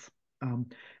characteristics. Um,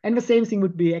 and the same thing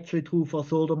would be actually true for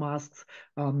solder masks.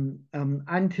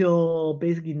 Until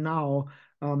basically now,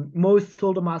 most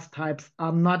solder mask types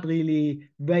are not really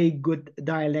very good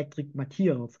dielectric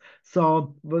materials.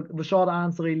 So the short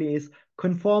answer really is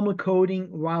conformal coating,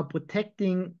 while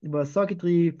protecting the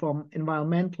circuitry from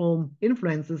environmental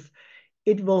influences,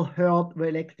 it will hurt the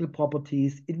electrical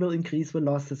properties, it will increase the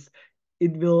losses,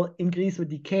 it will increase the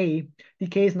decay.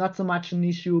 Decay is not so much an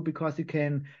issue because you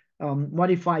can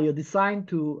modify your design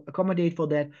to accommodate for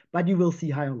that, but you will see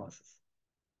higher losses.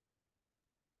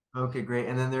 okay, great.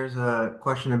 And then there's a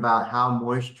question about how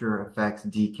moisture affects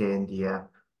DK and DF.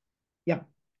 Yeah.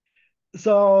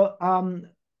 So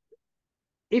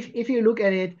if you look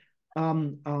at it,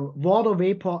 water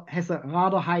vapor has a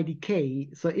rather high decay.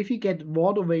 So if you get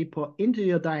water vapor into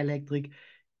your dielectric,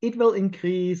 it will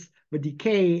increase the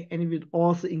decay and it will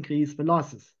also increase the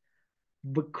losses.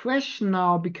 The question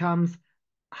now becomes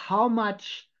how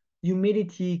much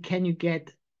humidity can you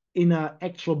get in an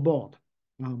actual board?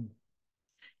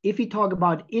 If we talk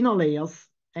about inner layers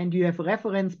and you have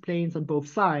reference planes on both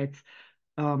sides,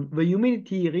 the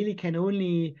humidity really can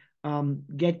only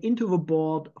get into the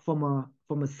board from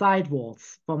a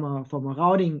sidewalls, from a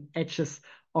routing edges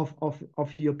of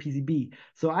your PCB.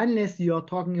 So unless you're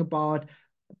talking about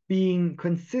being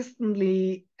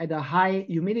consistently at a high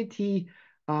humidity,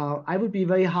 I would be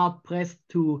very hard pressed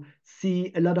to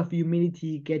see a lot of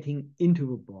humidity getting into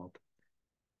the board.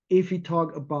 If we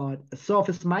talk about a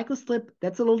surface microstrip,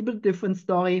 that's a little bit different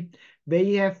story. where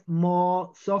you have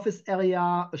more surface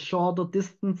area, a shorter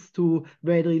distance to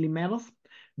where it really matters,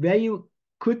 where you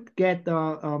could get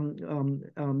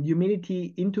the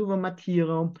humidity into the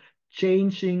material,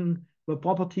 changing the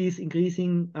properties,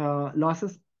 increasing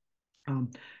losses.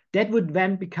 That would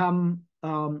then become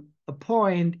a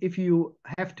point if you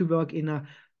have to work in a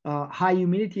high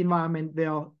humidity environment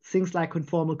where things like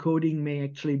conformal coating may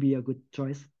actually be a good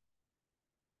choice.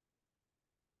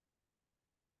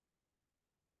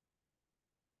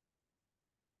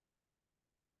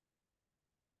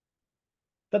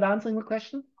 That answering the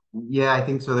question? Yeah, I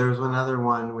think so. There was another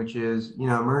one, which is,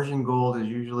 immersion gold is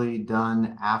usually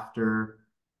done after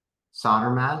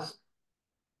solder mask.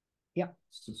 Yeah.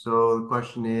 So the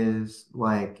question is,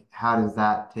 like, how does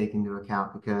that take into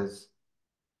account? Because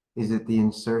is it the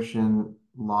insertion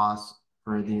loss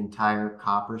for the entire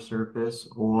copper surface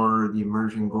or the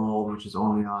immersion gold, which is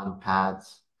only on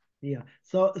pads? Yeah.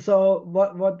 So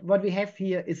what we have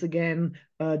here is again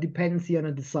dependency on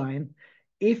a design.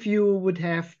 If you would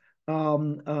have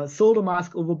a solder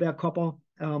mask over bare copper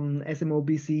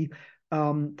SMOBC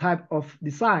type of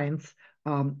designs,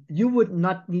 you would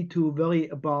not need to worry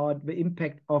about the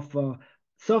impact of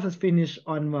surface finish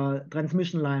on the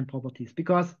transmission line properties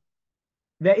because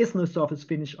there is no surface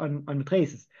finish on the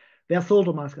traces. There's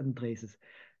solder mask on the traces.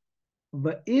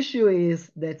 The issue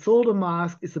is that solder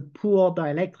mask is a poor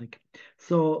dielectric.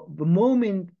 So the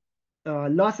moment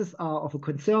losses are of a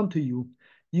concern to you,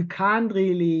 you can't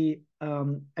really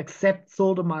accept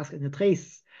solder mask in the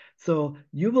traces. So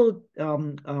you will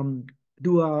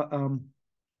do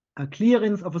a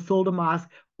clearance of a solder mask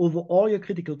over all your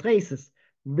critical traces,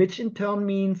 which in turn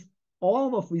means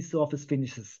all of these surface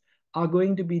finishes are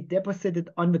going to be deposited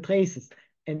on the traces.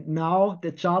 And now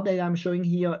the chart that I'm showing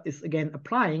here is again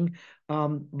applying.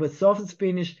 The surface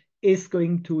finish is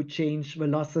going to change the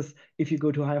losses if you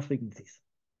go to higher frequencies.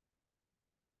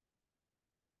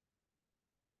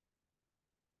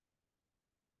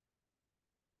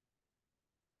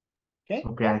 Okay.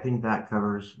 Okay, I think that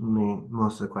covers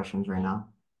most of the questions right now.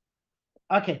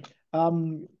 Okay.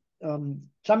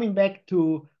 Jumping back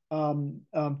to the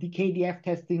KDF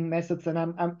testing methods,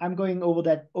 and I'm going over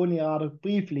that only rather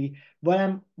briefly. What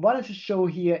I wanted to show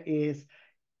here is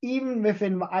even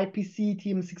within the IPC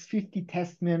TM650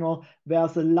 test manual,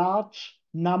 there's a large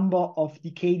number of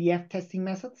the KDF testing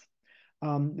methods.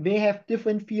 They have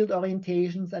different field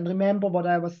orientations. And remember what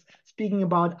I was speaking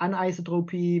about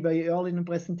anisotropy very early in the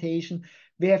presentation.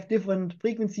 They have different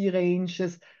frequency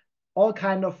ranges, all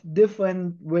kind of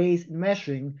different ways in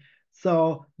measuring.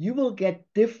 So you will get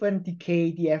different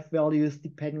decay DF values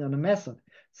depending on the method.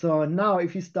 So now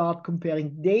if you start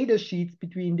comparing data sheets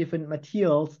between different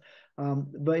materials,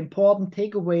 the important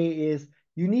takeaway is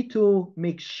you need to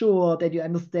make sure that you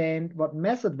understand what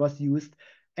method was used.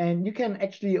 And you can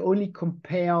actually only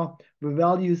compare the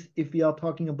values if we are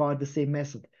talking about the same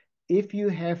method. If you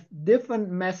have different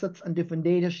methods and different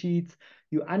data sheets,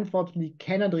 you unfortunately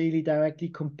cannot really directly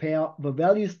compare the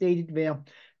values stated there.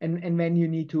 And then you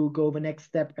need to go the next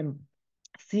step and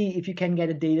see if you can get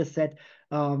a data set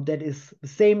that is the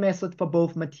same method for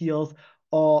both materials,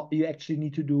 or you actually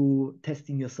need to do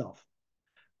testing yourself.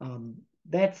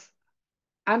 That's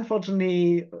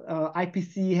unfortunately,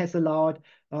 IPC has allowed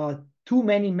too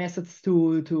many methods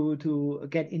to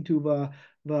get into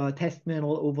the test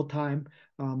manual over time.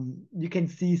 You can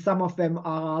see some of them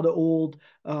are rather old,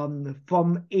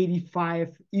 from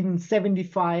 85, even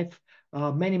 75,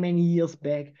 many years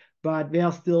back, but they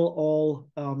are still all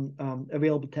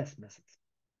available test methods.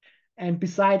 And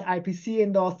beside IPC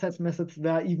endorsed test methods,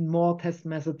 there are even more test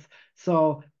methods,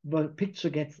 so the picture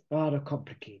gets rather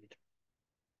complicated.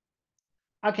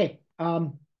 Okay,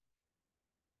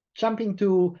 jumping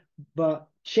to the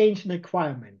change in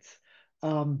requirements.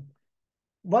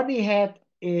 What we had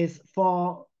is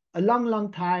for a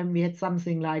long time, we had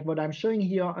something like what I'm showing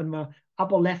here on the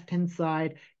upper left-hand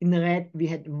side. In the red, we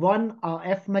had one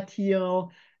RF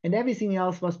material, and everything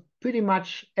else was pretty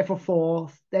much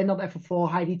FO4, standard FO4,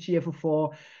 high DG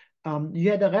FO4. You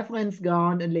had a reference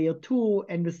ground in layer 2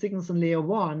 and the signals in layer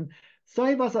 1. So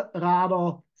it was a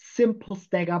rather simple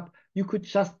stack up. You could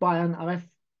just buy an RF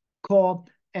core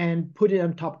and put it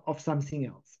on top of something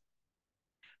else.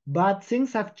 But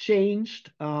things have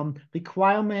changed.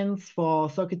 Requirements for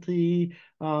circuitry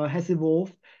has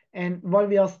evolved. And what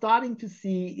we are starting to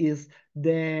see is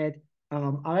that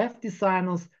RF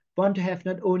designers want to have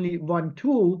not only 1,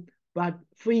 2, but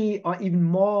 3 or even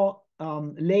more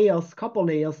layers, copper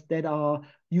layers that are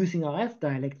using RF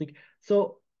dielectric.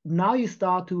 So now you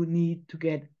start to need to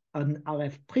get an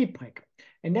RF prepreg.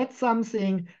 And that's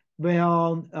something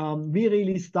where we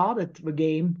really started the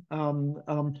game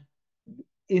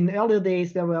in earlier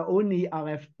days, there were only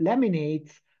RF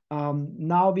laminates.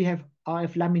 Now we have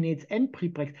RF laminates and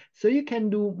prepregs. So you can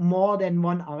do more than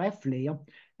one RF layer.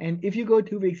 And if you go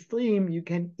to the extreme, you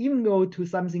can even go to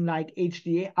something like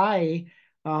HDI,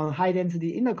 high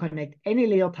density interconnect, any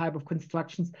layer type of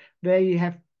constructions where you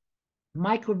have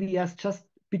micro vias just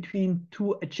between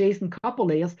two adjacent copper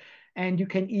layers. And you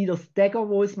can either stagger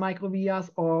those micro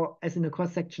vias, or as in the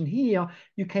cross section here,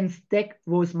 you can stack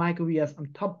those micro vias on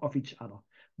top of each other.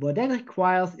 What that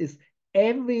requires is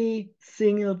every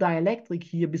single dielectric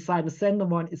here beside the center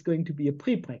one is going to be a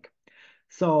prepreg.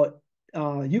 So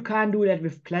you can't do that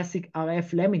with classic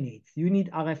RF laminates. You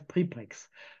need RF prepregs.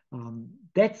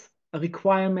 That's a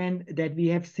requirement that we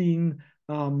have seen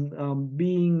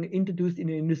being introduced in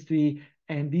the industry,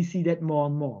 and we see that more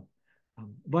and more.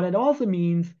 What it also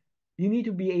means, you need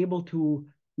to be able to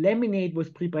laminate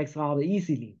with prepregs rather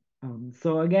easily.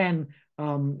 So again,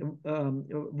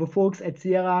 the folks at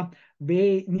Sierra,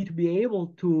 they need to be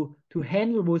able to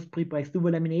handle those prepregs, do the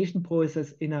lamination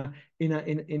process in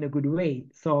a good way.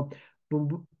 So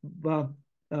the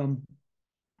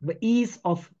ease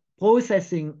of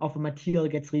processing of a material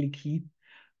gets really key.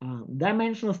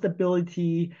 Dimensional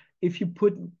stability. If you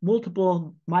put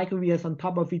multiple microvias on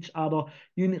top of each other,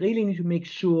 you really need to make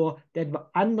sure that the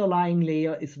underlying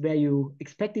layer is where you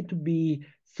expect it to be,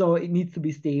 so it needs to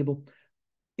be stable.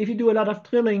 If you do a lot of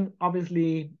drilling,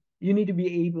 obviously, you need to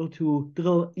be able to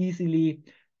drill easily,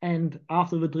 and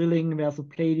after the drilling, there's a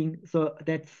plating, so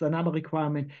that's another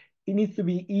requirement. It needs to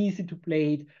be easy to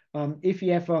plate. If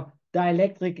you have a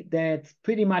dielectric that's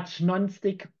pretty much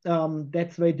non-stick,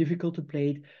 that's very difficult to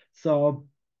plate. So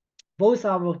those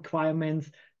are the requirements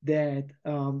that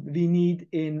we need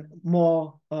in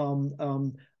more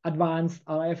advanced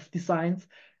RF designs.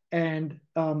 And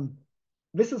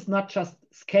this is not just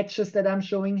sketches that I'm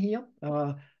showing here.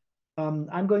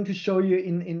 I'm going to show you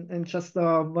in just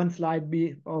one slide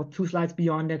or two slides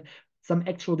beyond that some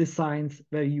actual designs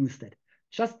where we used it.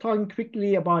 Just talking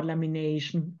quickly about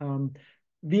lamination,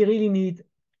 we really need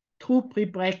two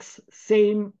prepregs,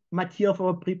 same material for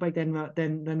a prepreg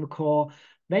than the core.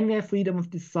 When we have freedom of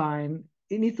design,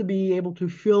 it needs to be able to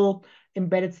fill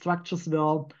embedded structures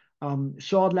well,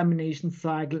 short lamination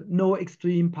cycle, no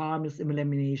extreme parameters in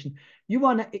lamination. You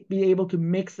want to be able to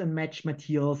mix and match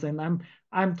materials, and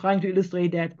I'm trying to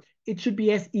illustrate that it should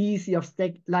be as easy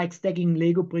like stacking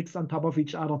Lego bricks on top of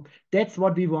each other. That's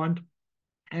what we want,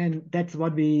 and that's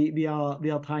what we are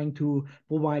trying to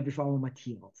provide with our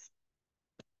materials.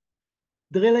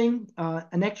 Drilling,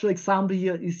 an actual example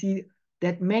here, you see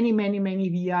that many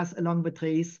vias along the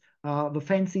trace, the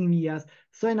fencing vias.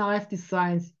 So in RF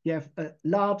designs, you have a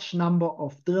large number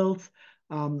of drills.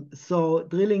 So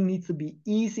drilling needs to be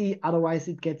easy, otherwise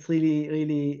it gets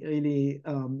really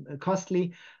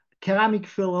costly. Ceramic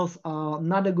fillers are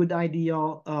not a good idea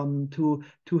to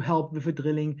help with the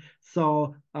drilling.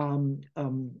 So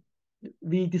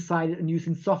we decided on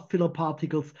using soft filler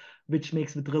particles, which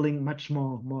makes the drilling much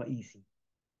more easy.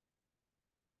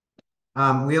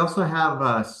 We also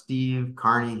have Steve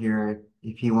Carney here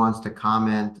if he wants to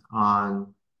comment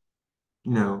on,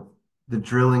 the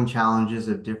drilling challenges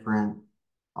of different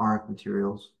RF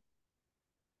materials.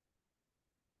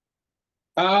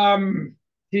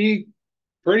 He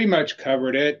pretty much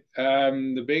covered it.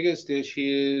 The biggest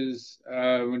issue is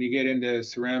when you get into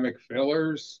ceramic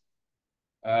fillers.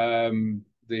 Give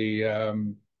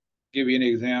you an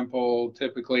example.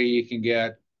 Typically, you can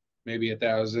get maybe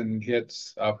 1,000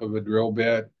 hits off of a drill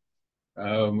bit.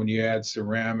 When you add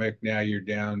ceramic, now you're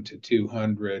down to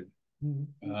 200.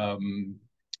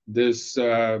 This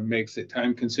makes it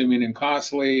time-consuming and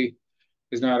costly,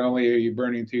 because not only are you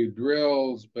burning through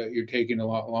drills, but you're taking a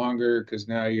lot longer, because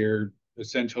now you're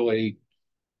essentially,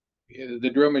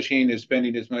 the drill machine is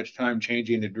spending as much time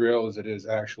changing the drill as it is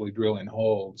actually drilling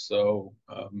holes. So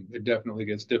it definitely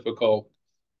gets difficult.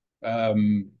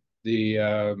 The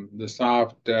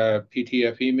soft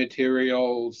PTFE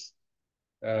materials,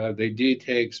 they do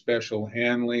take special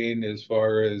handling as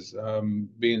far as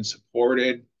being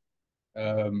supported.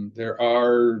 There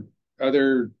are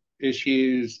other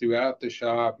issues throughout the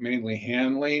shop, mainly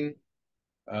handling.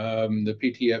 The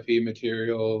PTFE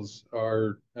materials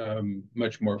are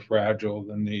much more fragile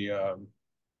than the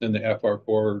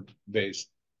FR4 based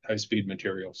high-speed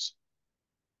materials.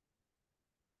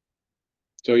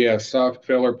 So yeah, soft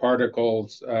filler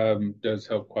particles does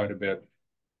help quite a bit.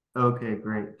 Okay,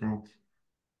 great, thanks.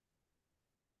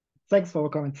 Thanks for the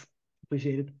comments,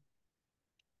 appreciate it.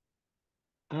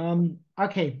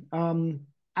 Okay,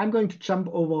 I'm going to jump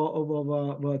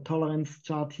over the tolerance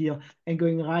chart here and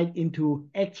going right into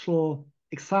actual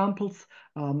examples.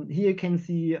 Here you can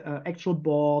see actual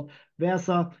board. There's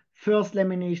a first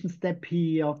lamination step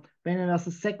here. Then there's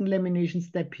a second lamination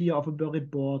step here of a buried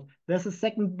board. There's a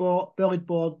second buried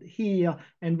board here,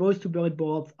 and those two buried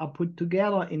boards are put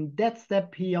together in that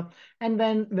step here. And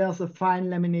then there's a fine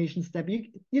lamination step.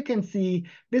 You can see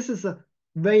this is a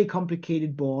very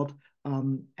complicated board.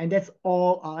 And that's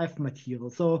all RF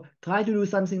material. So try to do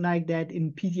something like that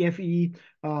in PTFE.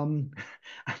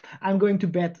 I'm going to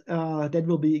bet that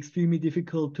will be extremely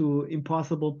difficult to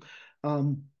impossible.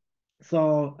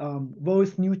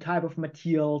 Those new type of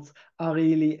materials are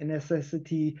really a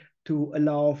necessity to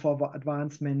allow for the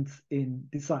advancements in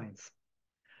designs.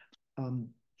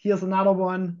 Here's another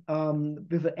one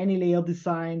with an any layer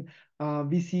design.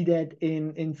 We see that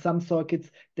in some circuits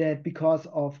that because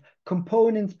of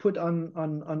components put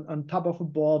on top of a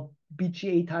board,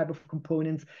 BGA type of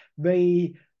components,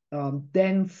 very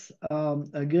dense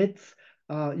grids,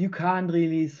 you can't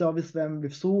really service them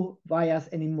with through vias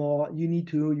anymore. You need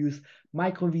to use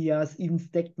microvias, even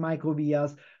stacked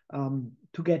microvias,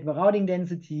 to get the routing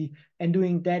density. And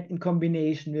doing that in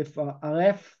combination with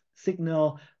RF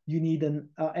signal, you need an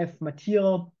RF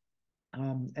material.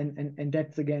 And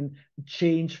that's again a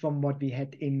change from what we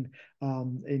had in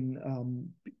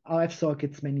RF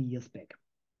circuits many years back.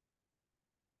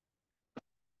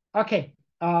 Okay.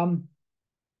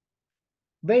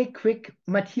 Very quick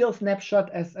material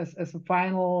snapshot as a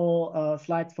final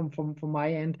slides from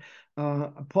my end.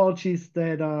 Apologies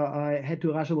that I had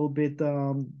to rush a little bit,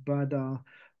 but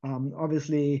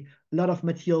obviously a lot of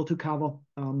material to cover.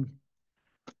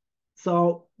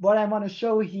 So what I want to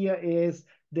show here is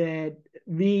that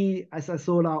we as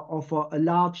Isola offer a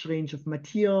large range of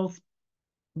materials.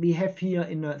 We have here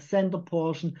in the center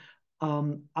portion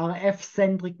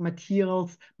RF-centric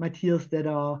materials that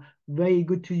are very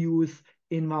good to use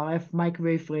in RF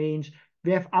microwave range.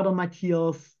 We have other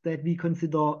materials that we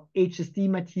consider HSD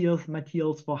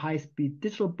materials for high-speed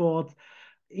digital boards.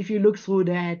 If you look through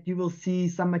that, you will see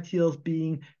some materials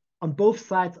being on both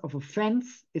sides of a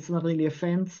fence. It's not really a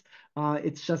fence.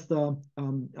 It's just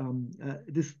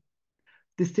this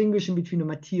distinguishing between the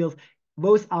materials.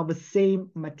 Those are the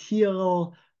same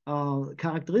material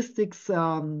characteristics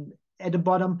at the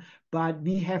bottom, but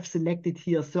we have selected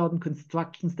here certain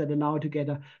constructions that allow to get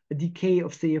a decay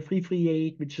of, say, a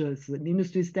 338, which is an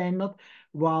industry standard,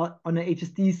 while on the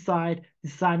HSD side,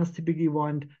 designers typically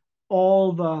want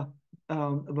all the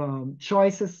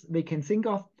choices they can think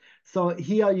of. So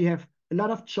here you have a lot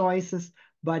of choices,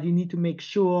 but you need to make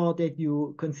sure that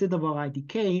you consider the right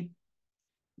decay.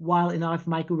 While in RF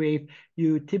microwave,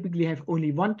 you typically have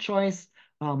only one choice,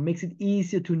 makes it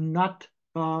easier to not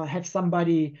have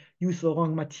somebody use the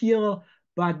wrong material,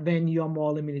 but then you're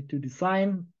more limited to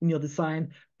design in your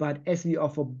design. But as we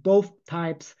offer both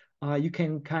types, you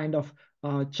can kind of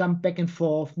jump back and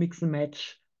forth, mix and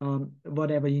match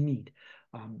whatever you need.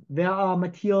 There are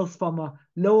materials from a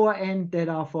lower end that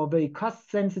are for very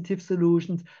cost-sensitive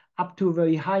solutions, up to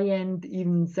very high end,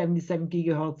 even 77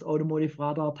 gigahertz automotive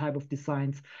radar type of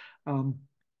designs.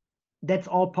 That's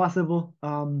all possible.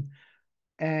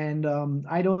 I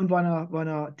don't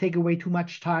wanna take away too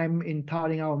much time in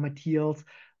touting our materials.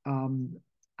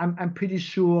 I'm pretty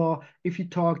sure if you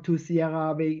talk to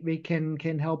Sierra, they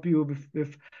can help you with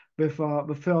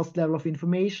the first level of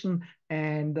information,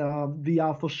 and we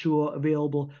are for sure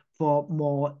available for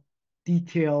more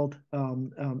detailed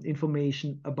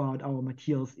information about our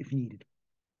materials if needed.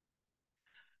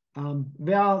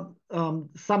 There are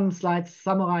some slides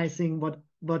summarizing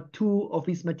what two of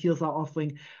these materials are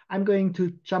offering. I'm going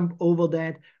to jump over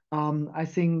that. I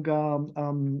think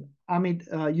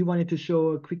Amit, you wanted to show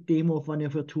a quick demo of one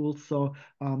of your tools, so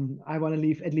I want to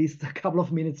leave at least a couple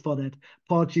of minutes for that.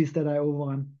 Apologies that I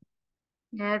overrun.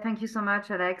 Yeah, thank you so much,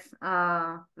 Alex.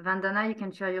 Vandana, you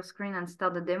can share your screen and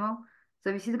start the demo.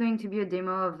 So this is going to be a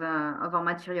demo of our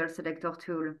material selector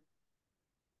tool.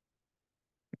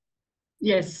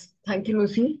 Yes, thank you,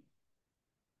 Lucy.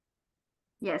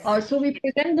 Yes. So we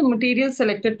present the material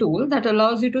selector tool that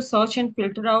allows you to search and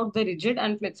filter out the rigid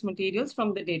and flex materials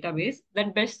from the database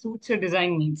that best suits your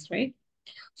design needs, right?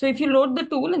 So if you load the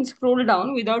tool and scroll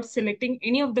down without selecting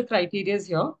any of the criteria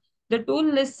here, the tool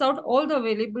lists out all the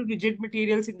available rigid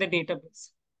materials in the database.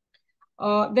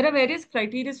 There are various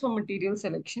criteria for material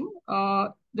selection.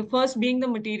 The first being the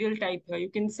material type here. You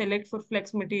can select for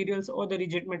flex materials or the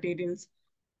rigid materials.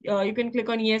 You can click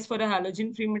on yes for a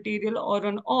halogen-free material, or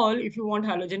on all if you want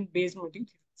halogen-based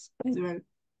materials as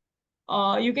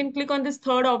well. You can click on this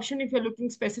third option if you're looking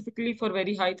specifically for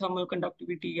very high thermal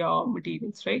conductivity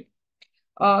materials, right?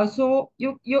 So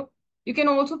you can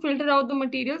also filter out the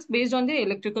materials based on their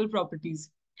electrical properties.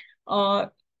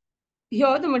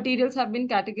 Here, the materials have been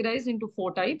categorized into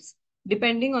 4 types,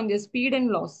 depending on their speed and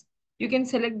loss. You can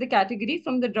select the category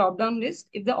from the drop-down list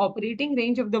if the operating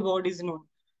range of the board is known.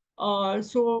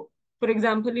 So, for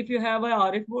example, if you have a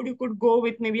RF board, you could go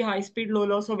with maybe high speed, low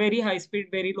loss, or very high speed,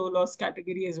 very low loss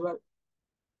category as well.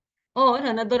 Or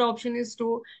another option is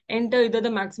to enter either the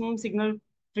maximum signal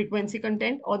frequency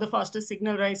content or the fastest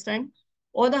signal rise time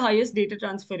or the highest data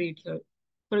transfer rate here.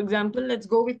 For example, let's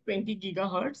go with 20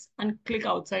 gigahertz and click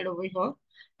outside over here.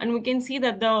 And we can see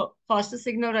that the fastest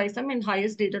signal rise time and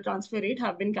highest data transfer rate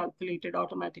have been calculated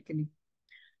automatically.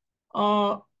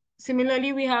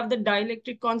 Similarly, we have the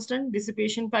dielectric constant,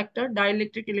 dissipation factor,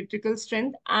 dielectric electrical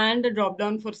strength, and a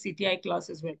drop-down for CTI class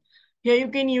as well. Here you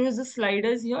can use the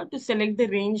sliders here to select the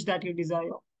range that you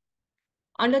desire.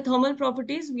 Under thermal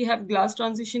properties, we have glass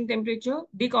transition temperature,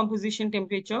 decomposition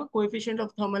temperature, coefficient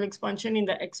of thermal expansion in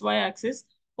the XY axis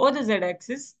or the Z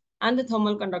axis, and the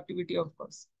thermal conductivity, of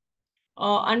course.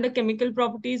 Under chemical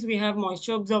properties, we have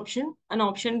moisture absorption, an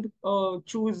option to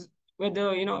choose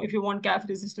whether, if you want calf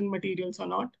resistant materials or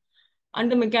not.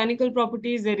 Under mechanical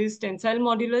properties, there is tensile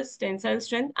modulus, tensile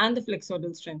strength, and the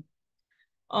flexural strength.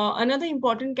 Another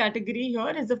important category here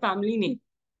is the family name.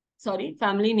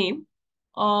 Family name.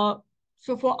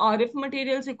 So for RF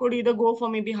materials, you could either go for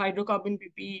maybe hydrocarbon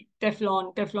PP,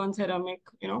 Teflon ceramic,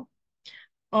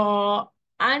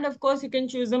 and of course, you can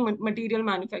choose a material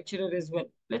manufacturer as well.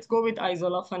 Let's go with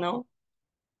Isola for now.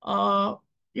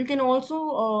 You can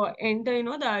also enter,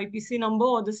 the IPC number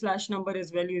or the slash number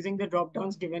as well using the drop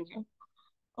downs given here.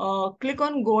 Click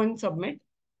on Go and Submit.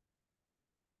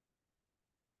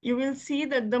 You will see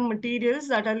that the materials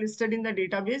that are listed in the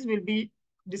database will be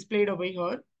displayed over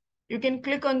here. You can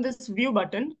click on this View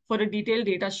button for a detailed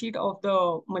data sheet of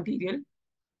the material.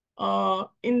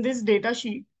 In this data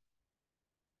sheet,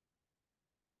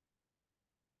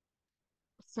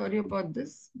 sorry about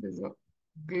this, there's a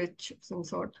glitch of some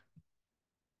sort.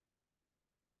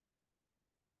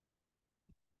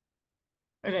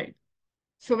 All right.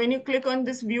 So when you click on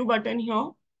this View button here,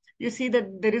 you see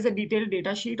that there is a detailed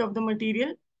data sheet of the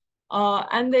material.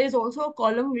 And there is also a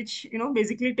column which,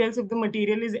 basically tells if the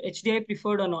material is HDI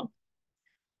preferred or not.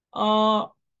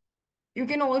 You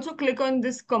can also click on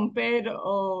this compare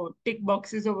tick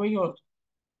boxes over here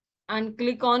and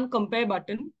click on compare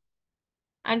button,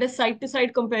 and a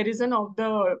side-to-side comparison of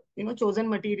the chosen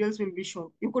materials will be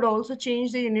shown. You could also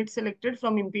change the unit selected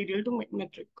from imperial to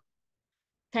metric.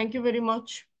 Thank you very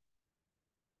much.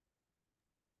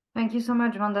 Thank you so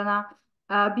much, Vandana.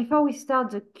 Before we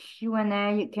start the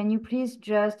Q&A, can you please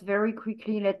just very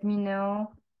quickly let me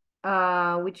know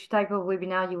which type of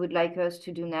webinar you would like us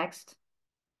to do next?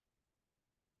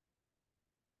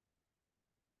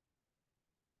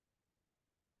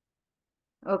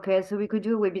 Okay, so we could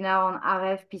do a webinar on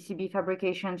RF PCB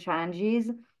fabrication challenges,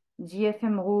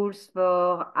 GFM rules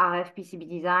for RF PCB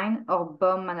design, or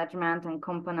BOM management and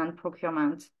component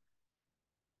procurement.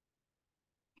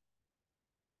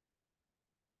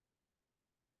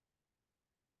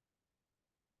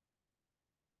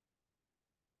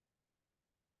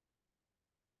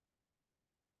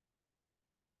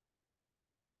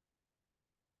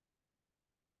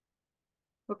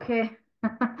 Okay,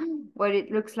 well, it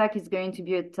looks like it's going to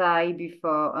be a tie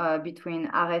between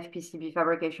RF PCB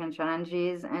fabrication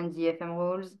challenges and DFM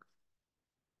rules.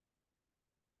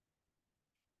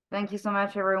 Thank you so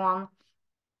much, everyone.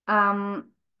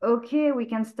 Okay, we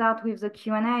can start with the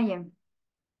Q&A.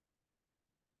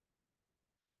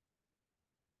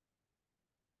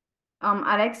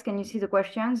 Alex, can you see the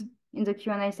questions in the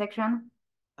Q&A section?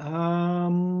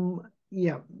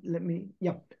 Yeah,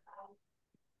 yeah.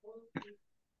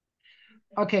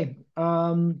 Okay.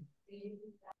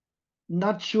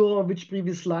 Not sure which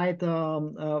previous slide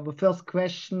the first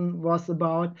question was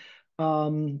about.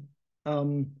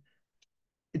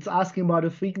 It's asking about a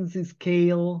frequency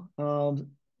scale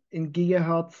in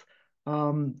gigahertz.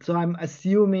 So I'm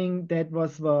assuming that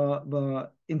was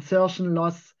the insertion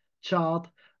loss chart.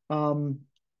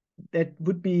 That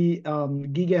would be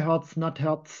gigahertz, not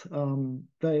hertz,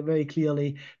 very, very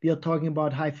clearly. We are talking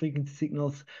about high frequency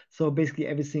signals. So basically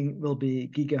everything will be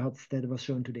gigahertz that was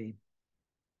shown today.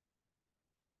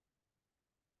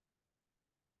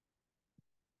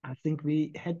 I think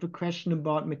we had the question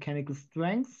about mechanical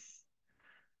strengths.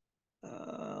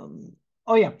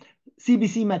 Oh yeah,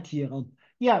 CBC material.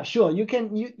 Yeah, sure. You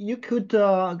could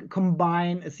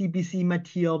combine a CBC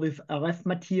material with RF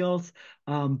materials.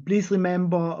 Please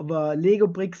remember the Lego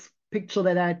bricks picture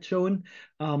that I had shown.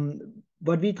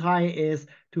 What we try is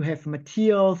to have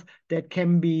materials that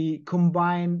can be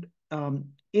combined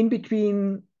in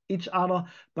between each other.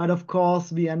 But of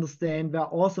course, we understand there are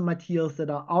also materials that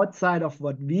are outside of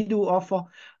what we do offer.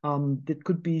 That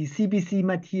could be CBC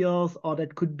materials, or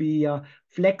that could be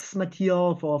flex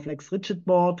material for a flex rigid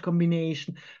board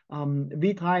combination.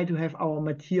 We try to have our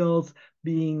materials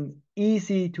being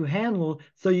easy to handle,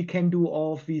 so you can do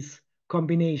all of these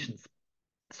combinations.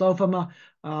 So from a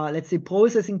let's say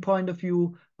processing point of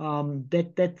view,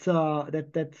 that's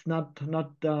not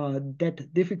that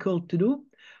difficult to do.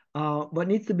 What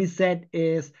needs to be said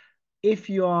is, if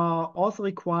you are also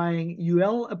requiring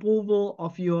UL approval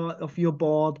of your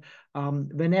board,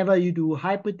 whenever you do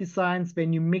hybrid designs,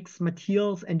 when you mix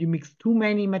materials and you mix too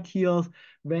many materials,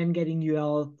 when getting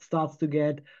UL starts to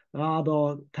get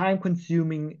rather time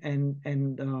consuming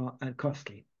and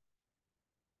costly.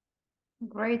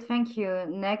 Great, thank you.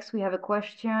 Next, we have a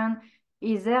question.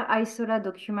 Is there Isola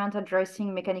document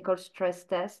addressing mechanical stress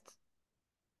tests?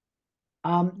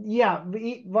 Yeah,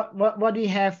 what we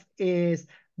have is,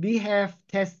 we have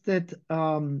tested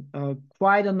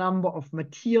quite a number of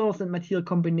materials and material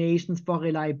combinations for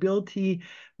reliability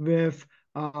with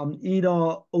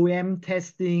either OEM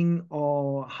testing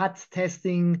or HATS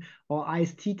testing or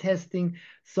IST testing.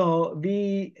 So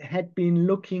we had been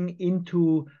looking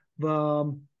into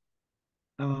the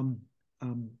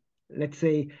let's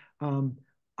say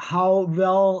how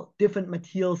well different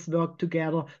materials work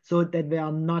together, so that there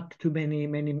are not too many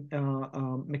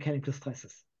mechanical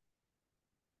stresses.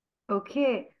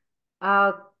 Okay.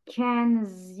 Can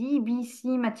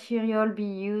ZBC material be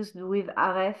used with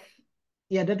RF?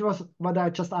 Yeah, that was what I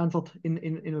just answered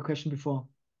in a question before,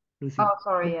 Lucy. Oh,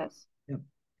 sorry, yes. Yeah.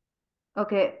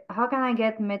 Okay, how can I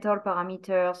get metal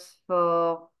parameters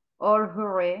for all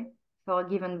array for a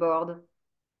given board?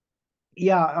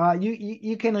 Yeah,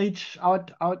 you can reach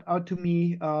out to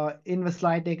me in the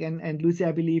slide deck, and Lucy,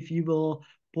 I believe you will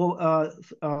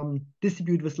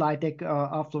distribute the slide deck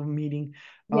after the meeting.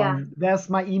 Yeah. There's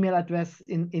my email address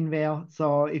in there,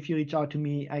 so if you reach out to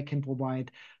me, I can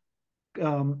provide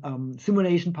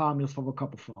simulation parameters for the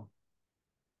copper flow.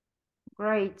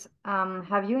 Great.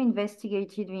 Have you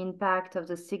investigated the impact of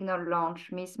the signal launch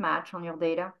mismatch on your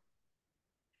data?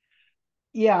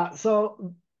 Yeah,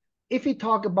 so if we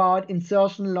talk about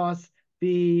insertion loss,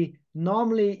 we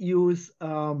normally use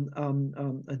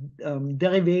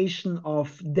derivation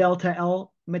of delta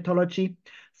L methodology.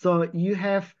 So you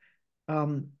have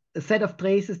a set of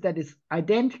traces that is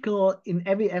identical in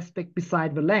every aspect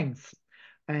beside the length.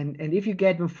 And if you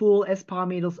get the full S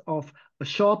parameters of a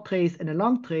short trace and a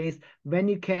long trace, then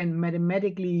you can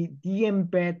mathematically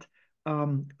de-embed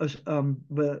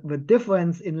the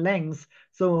difference in length.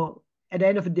 So at the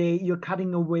end of the day, you're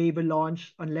cutting away the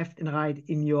launch on left and right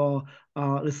in your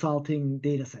resulting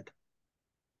data set.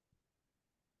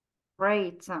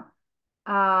 Great.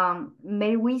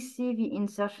 May we see the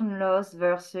insertion loss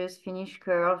versus finish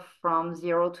curve from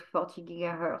 0 to 40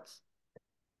 gigahertz?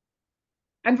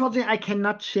 Unfortunately, I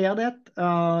cannot share that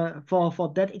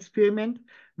for that experiment.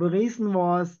 The reason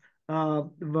was the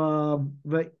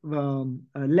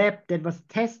lab that was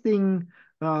testing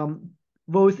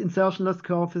those insertion loss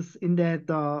curves in that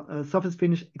surface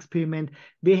finish experiment,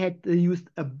 they had used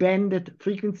a banded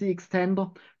frequency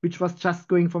extender, which was just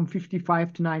going from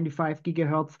 55 to 95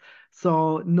 gigahertz.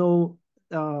 So no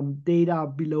data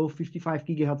below 55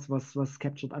 gigahertz was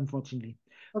captured, unfortunately.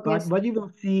 Okay, But what you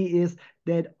will see is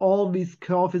that all these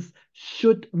curves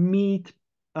should meet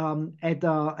at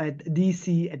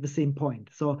DC at the same point.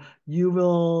 So you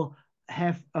will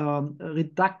have a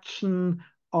reduction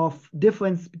of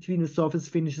difference between the surface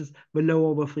finishes the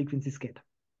lower the frequencies get.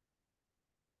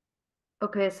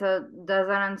 Okay, so does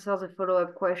that answer the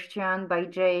follow-up question by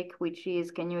Jake, which is,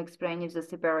 can you explain if the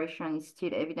separation is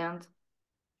still evident?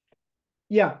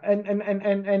 Yeah,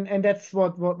 and that's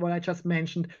what I just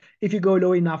mentioned. If you go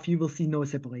low enough, you will see no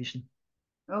separation.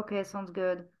 Okay, sounds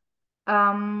good.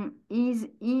 Is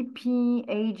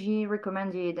EPAG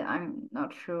recommended? I'm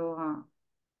not sure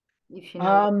if you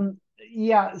know.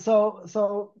 Yeah,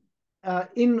 so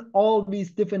in all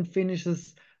these different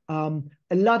finishes, a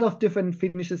lot of different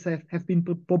finishes have been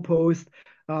proposed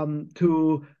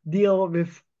to deal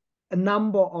with a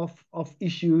number of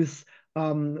issues.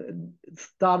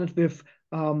 Started with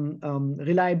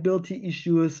reliability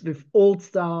issues with old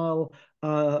style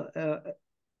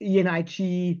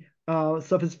ENIG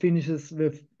surface finishes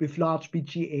with large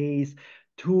BGAs,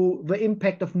 to the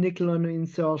impact of nickel on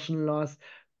insertion loss,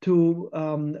 to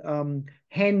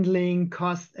handling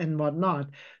cost and whatnot.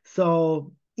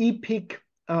 So EPIC,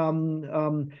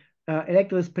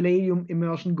 electroless palladium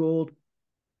immersion gold,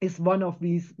 is one of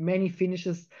these many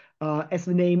finishes. As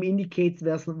the name indicates,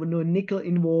 there's no nickel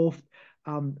involved.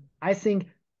 I think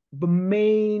the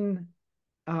main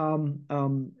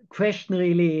question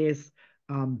really is,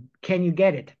 can you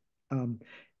get it?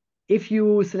 If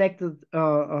you selected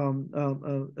a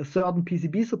certain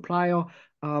PCB supplier,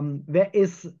 there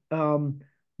is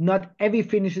not every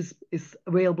finish is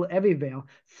available everywhere.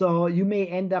 So you may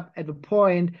end up at a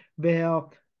point where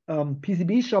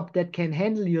PCB shop that can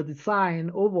handle your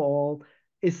design overall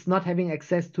is not having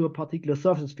access to a particular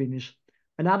surface finish.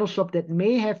 Another shop that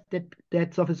may have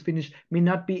that surface finish may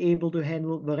not be able to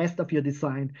handle the rest of your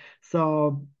design.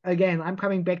 So again, I'm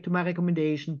coming back to my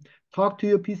recommendation. Talk to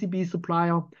your PCB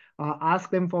supplier, ask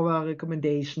them for a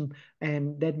recommendation,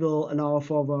 and that will allow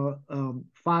for the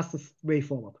fastest way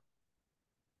forward.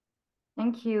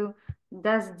 Thank you.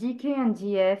 Does decay and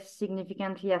DF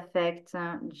significantly affect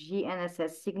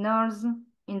GNSS signals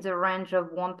in the range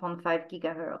of 1.5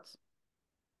 gigahertz?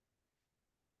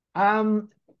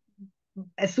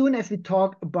 As soon as we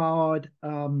talk about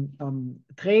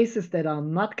traces that are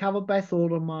not covered by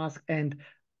solder mask and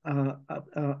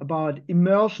about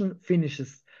immersion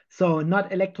finishes, so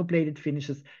not electroplated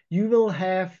finishes, you will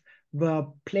have the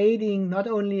plating not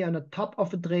only on the top of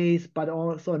the trace but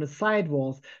also on the side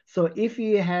walls. So if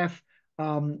you have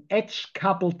edge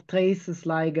coupled traces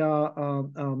like a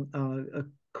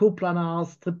coplanar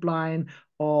strip line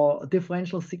or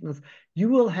differential signals, you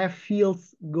will have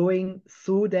fields going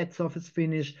through that surface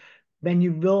finish when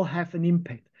you will have an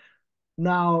impact.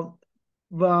 Now,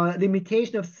 the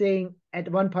limitation of saying at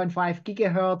 1.5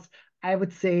 gigahertz, I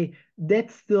would say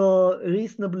that's still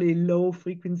reasonably low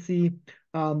frequency.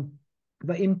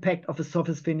 The impact of a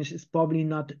surface finish is probably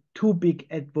not too big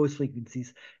at those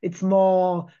frequencies. It's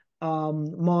more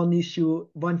an issue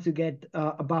once you get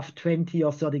above 20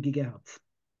 or 30 gigahertz.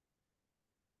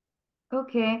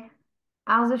 Okay.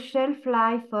 Are the shelf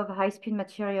life of high-speed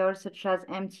materials such as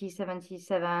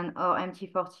MT77 or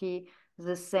MT40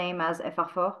 the same as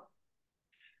FR4?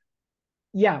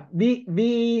 Yeah,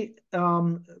 we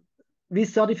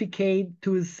certificate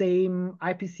to the same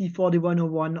IPC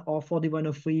 4101 or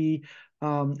 4103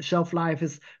 shelf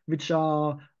lives, which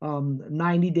are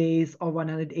 90 days or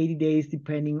 180 days,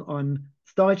 depending on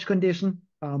storage condition.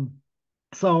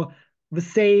 So the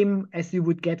same as you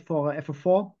would get for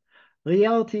FR4.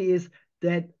 Reality is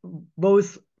that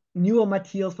those newer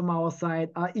materials from our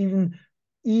side are even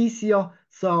easier,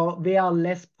 so they are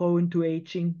less prone to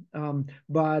aging.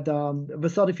 But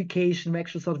the certification, the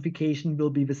actual certification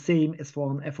will be the same as for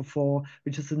an FR4,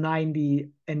 which is the 90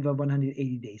 and the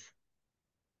 180 days.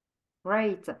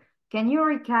 Great. Can you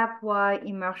recap why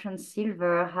immersion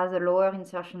silver has a lower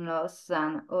insertion loss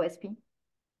than OSP?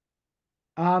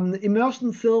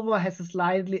 Immersion silver has a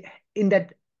slightly, in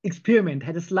that experiment,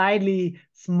 had a slightly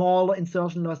smaller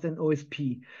insertion loss than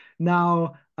OSP.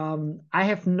 Now, I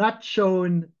have not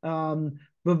shown the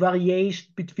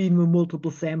variation between the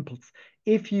multiple samples.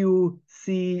 If you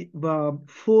see the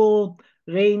full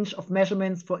range of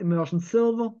measurements for immersion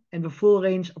silver and the full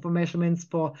range of measurements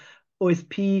for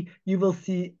OSP, you will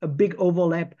see a big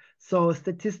overlap. So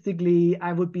statistically,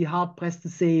 I would be hard pressed to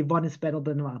say one is better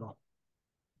than the other.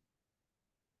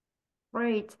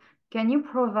 Great. Can you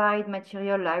provide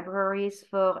material libraries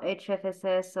for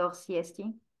HFSS or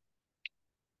CST?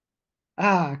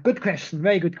 Good question.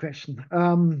 Very good question.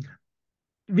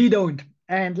 We don't.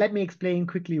 And let me explain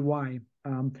quickly why.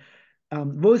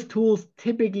 Those tools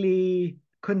typically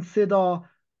consider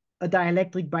a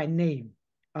dielectric by name.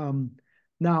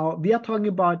 Now, we are talking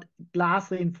about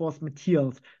glass reinforced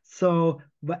materials. So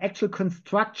the actual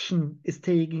construction is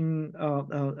taking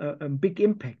a big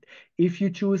impact. If you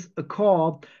choose a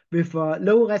core with a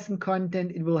low resin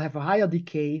content, it will have a higher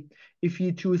decay. If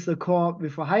you choose a core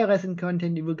with a higher resin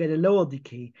content, you will get a lower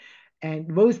decay.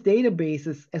 And those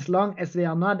databases, as long as they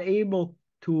are not able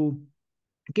to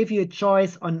give you a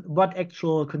choice on what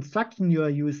actual construction you are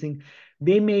using,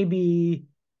 they may be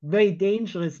very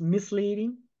dangerous,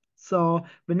 misleading. So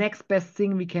the next best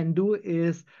thing we can do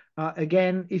is,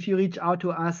 again, if you reach out to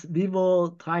us, we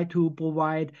will try to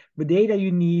provide the data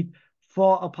you need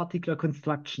for a particular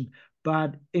construction.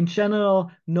 But in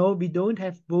general, no, we don't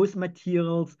have those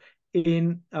materials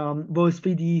in those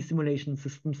 3D simulation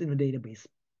systems in the database.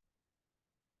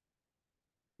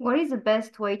 What is the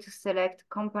best way to select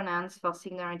components for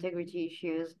signal integrity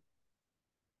issues?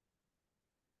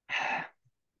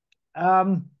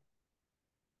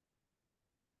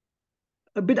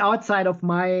 A bit outside of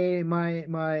my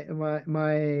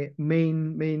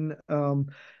main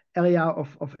area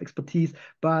of expertise,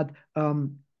 but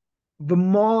the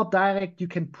more direct you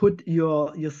can put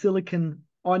your silicon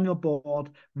on your board,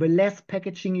 the less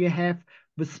packaging you have,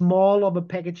 the smaller the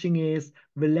packaging is,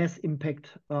 the less impact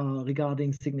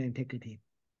regarding signal integrity.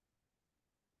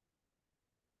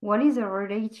 What is the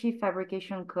relative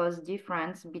fabrication cost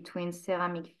difference between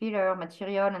ceramic filler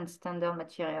material and standard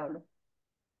material?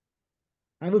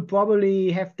 I would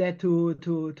probably have that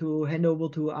to hand over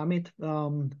to Amit.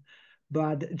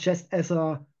 But just as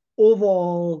a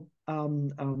overall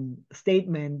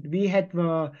statement, we had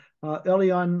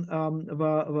early on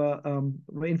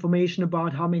the information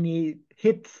about how many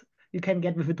hits you can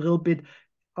get with a drill bit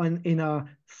in a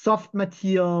soft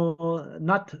material,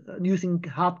 not using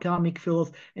hard ceramic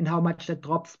fillers, and how much that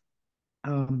drops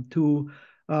to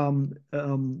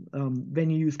when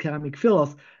you use ceramic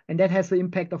fillers, and that has the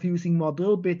impact of using more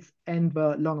drill bits and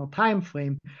the longer time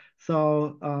frame.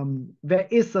 So there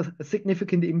is a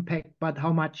significant impact, but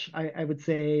how much, I would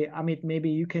say, Amit, maybe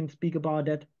you can speak about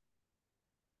that.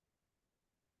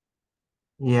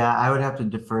 Yeah, I would have to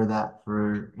defer that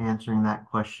for answering that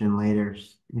question later,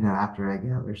 after I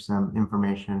gather some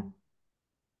information.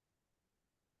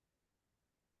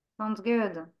 Sounds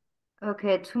good.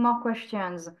 Okay, 2 more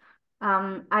questions.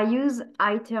 I use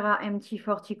Itera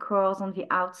MT40 cores on the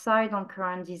outside on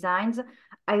current designs.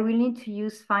 I will need to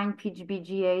use fine pitch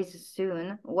BGAs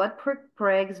soon. What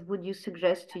pregs would you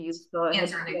suggest to use for a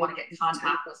Certainly want to get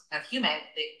contact with a human,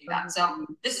 they do that. So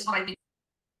this is what I think.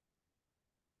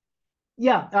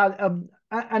 Yeah,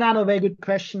 another very good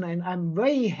question, and I'm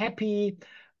very happy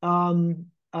to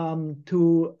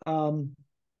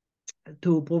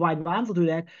provide an answer to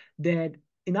that. That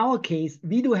in our case,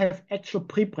 we do have actual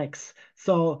prepregs.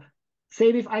 So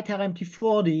say with Itera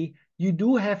MT40, you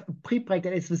do have a prepreg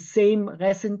that is the same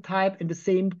resin type and the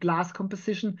same glass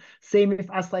composition, same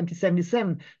with Astra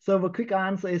MT77. So the quick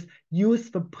answer is use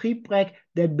the prepreg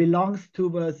that belongs to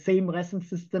the same resin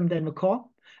system than the core,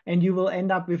 and you will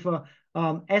end up with a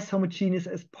as homogeneous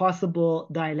as possible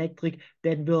dielectric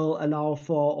that will allow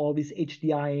for all these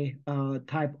HDI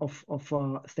type of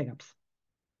stack-ups.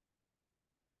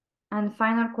 And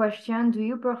final question, do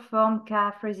you perform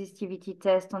CAF resistivity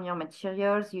test on your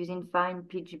materials using fine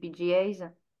pitch BGAs?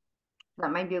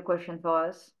 That might be a question for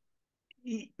us.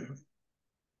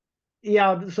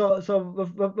 Yeah, so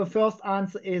the first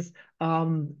answer is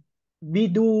we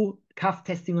do CAF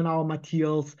testing on our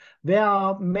materials. There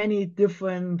are many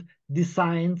different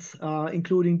designs,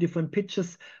 including different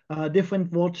pitches, different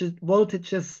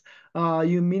voltages,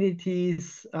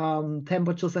 humidities,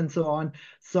 temperatures, and so on.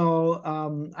 So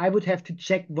I would have to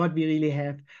check what we really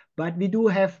have. But we do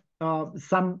have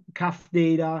some CAF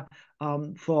data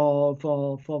for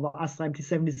the Astra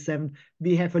MT77.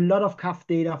 We have a lot of CAF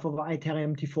data for the Itera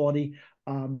MT40.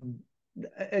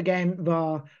 Again,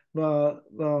 the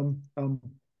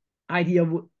idea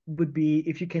would be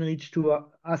if you can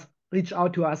reach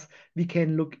out to us, we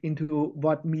can look into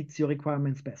what meets your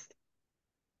requirements best.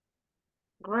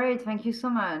 Great, thank you so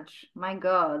much. My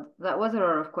God, that was a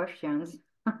lot of questions.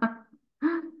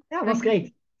 Yeah, it was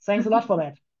great. Thanks a lot for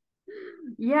that.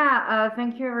 Yeah,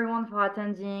 thank you everyone for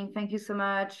attending. Thank you so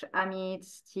much, Amit,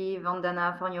 Steve,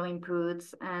 Vandana for your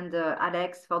inputs, and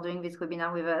Alex for doing this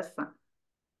webinar with us.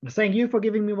 Thank you for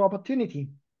giving me the opportunity.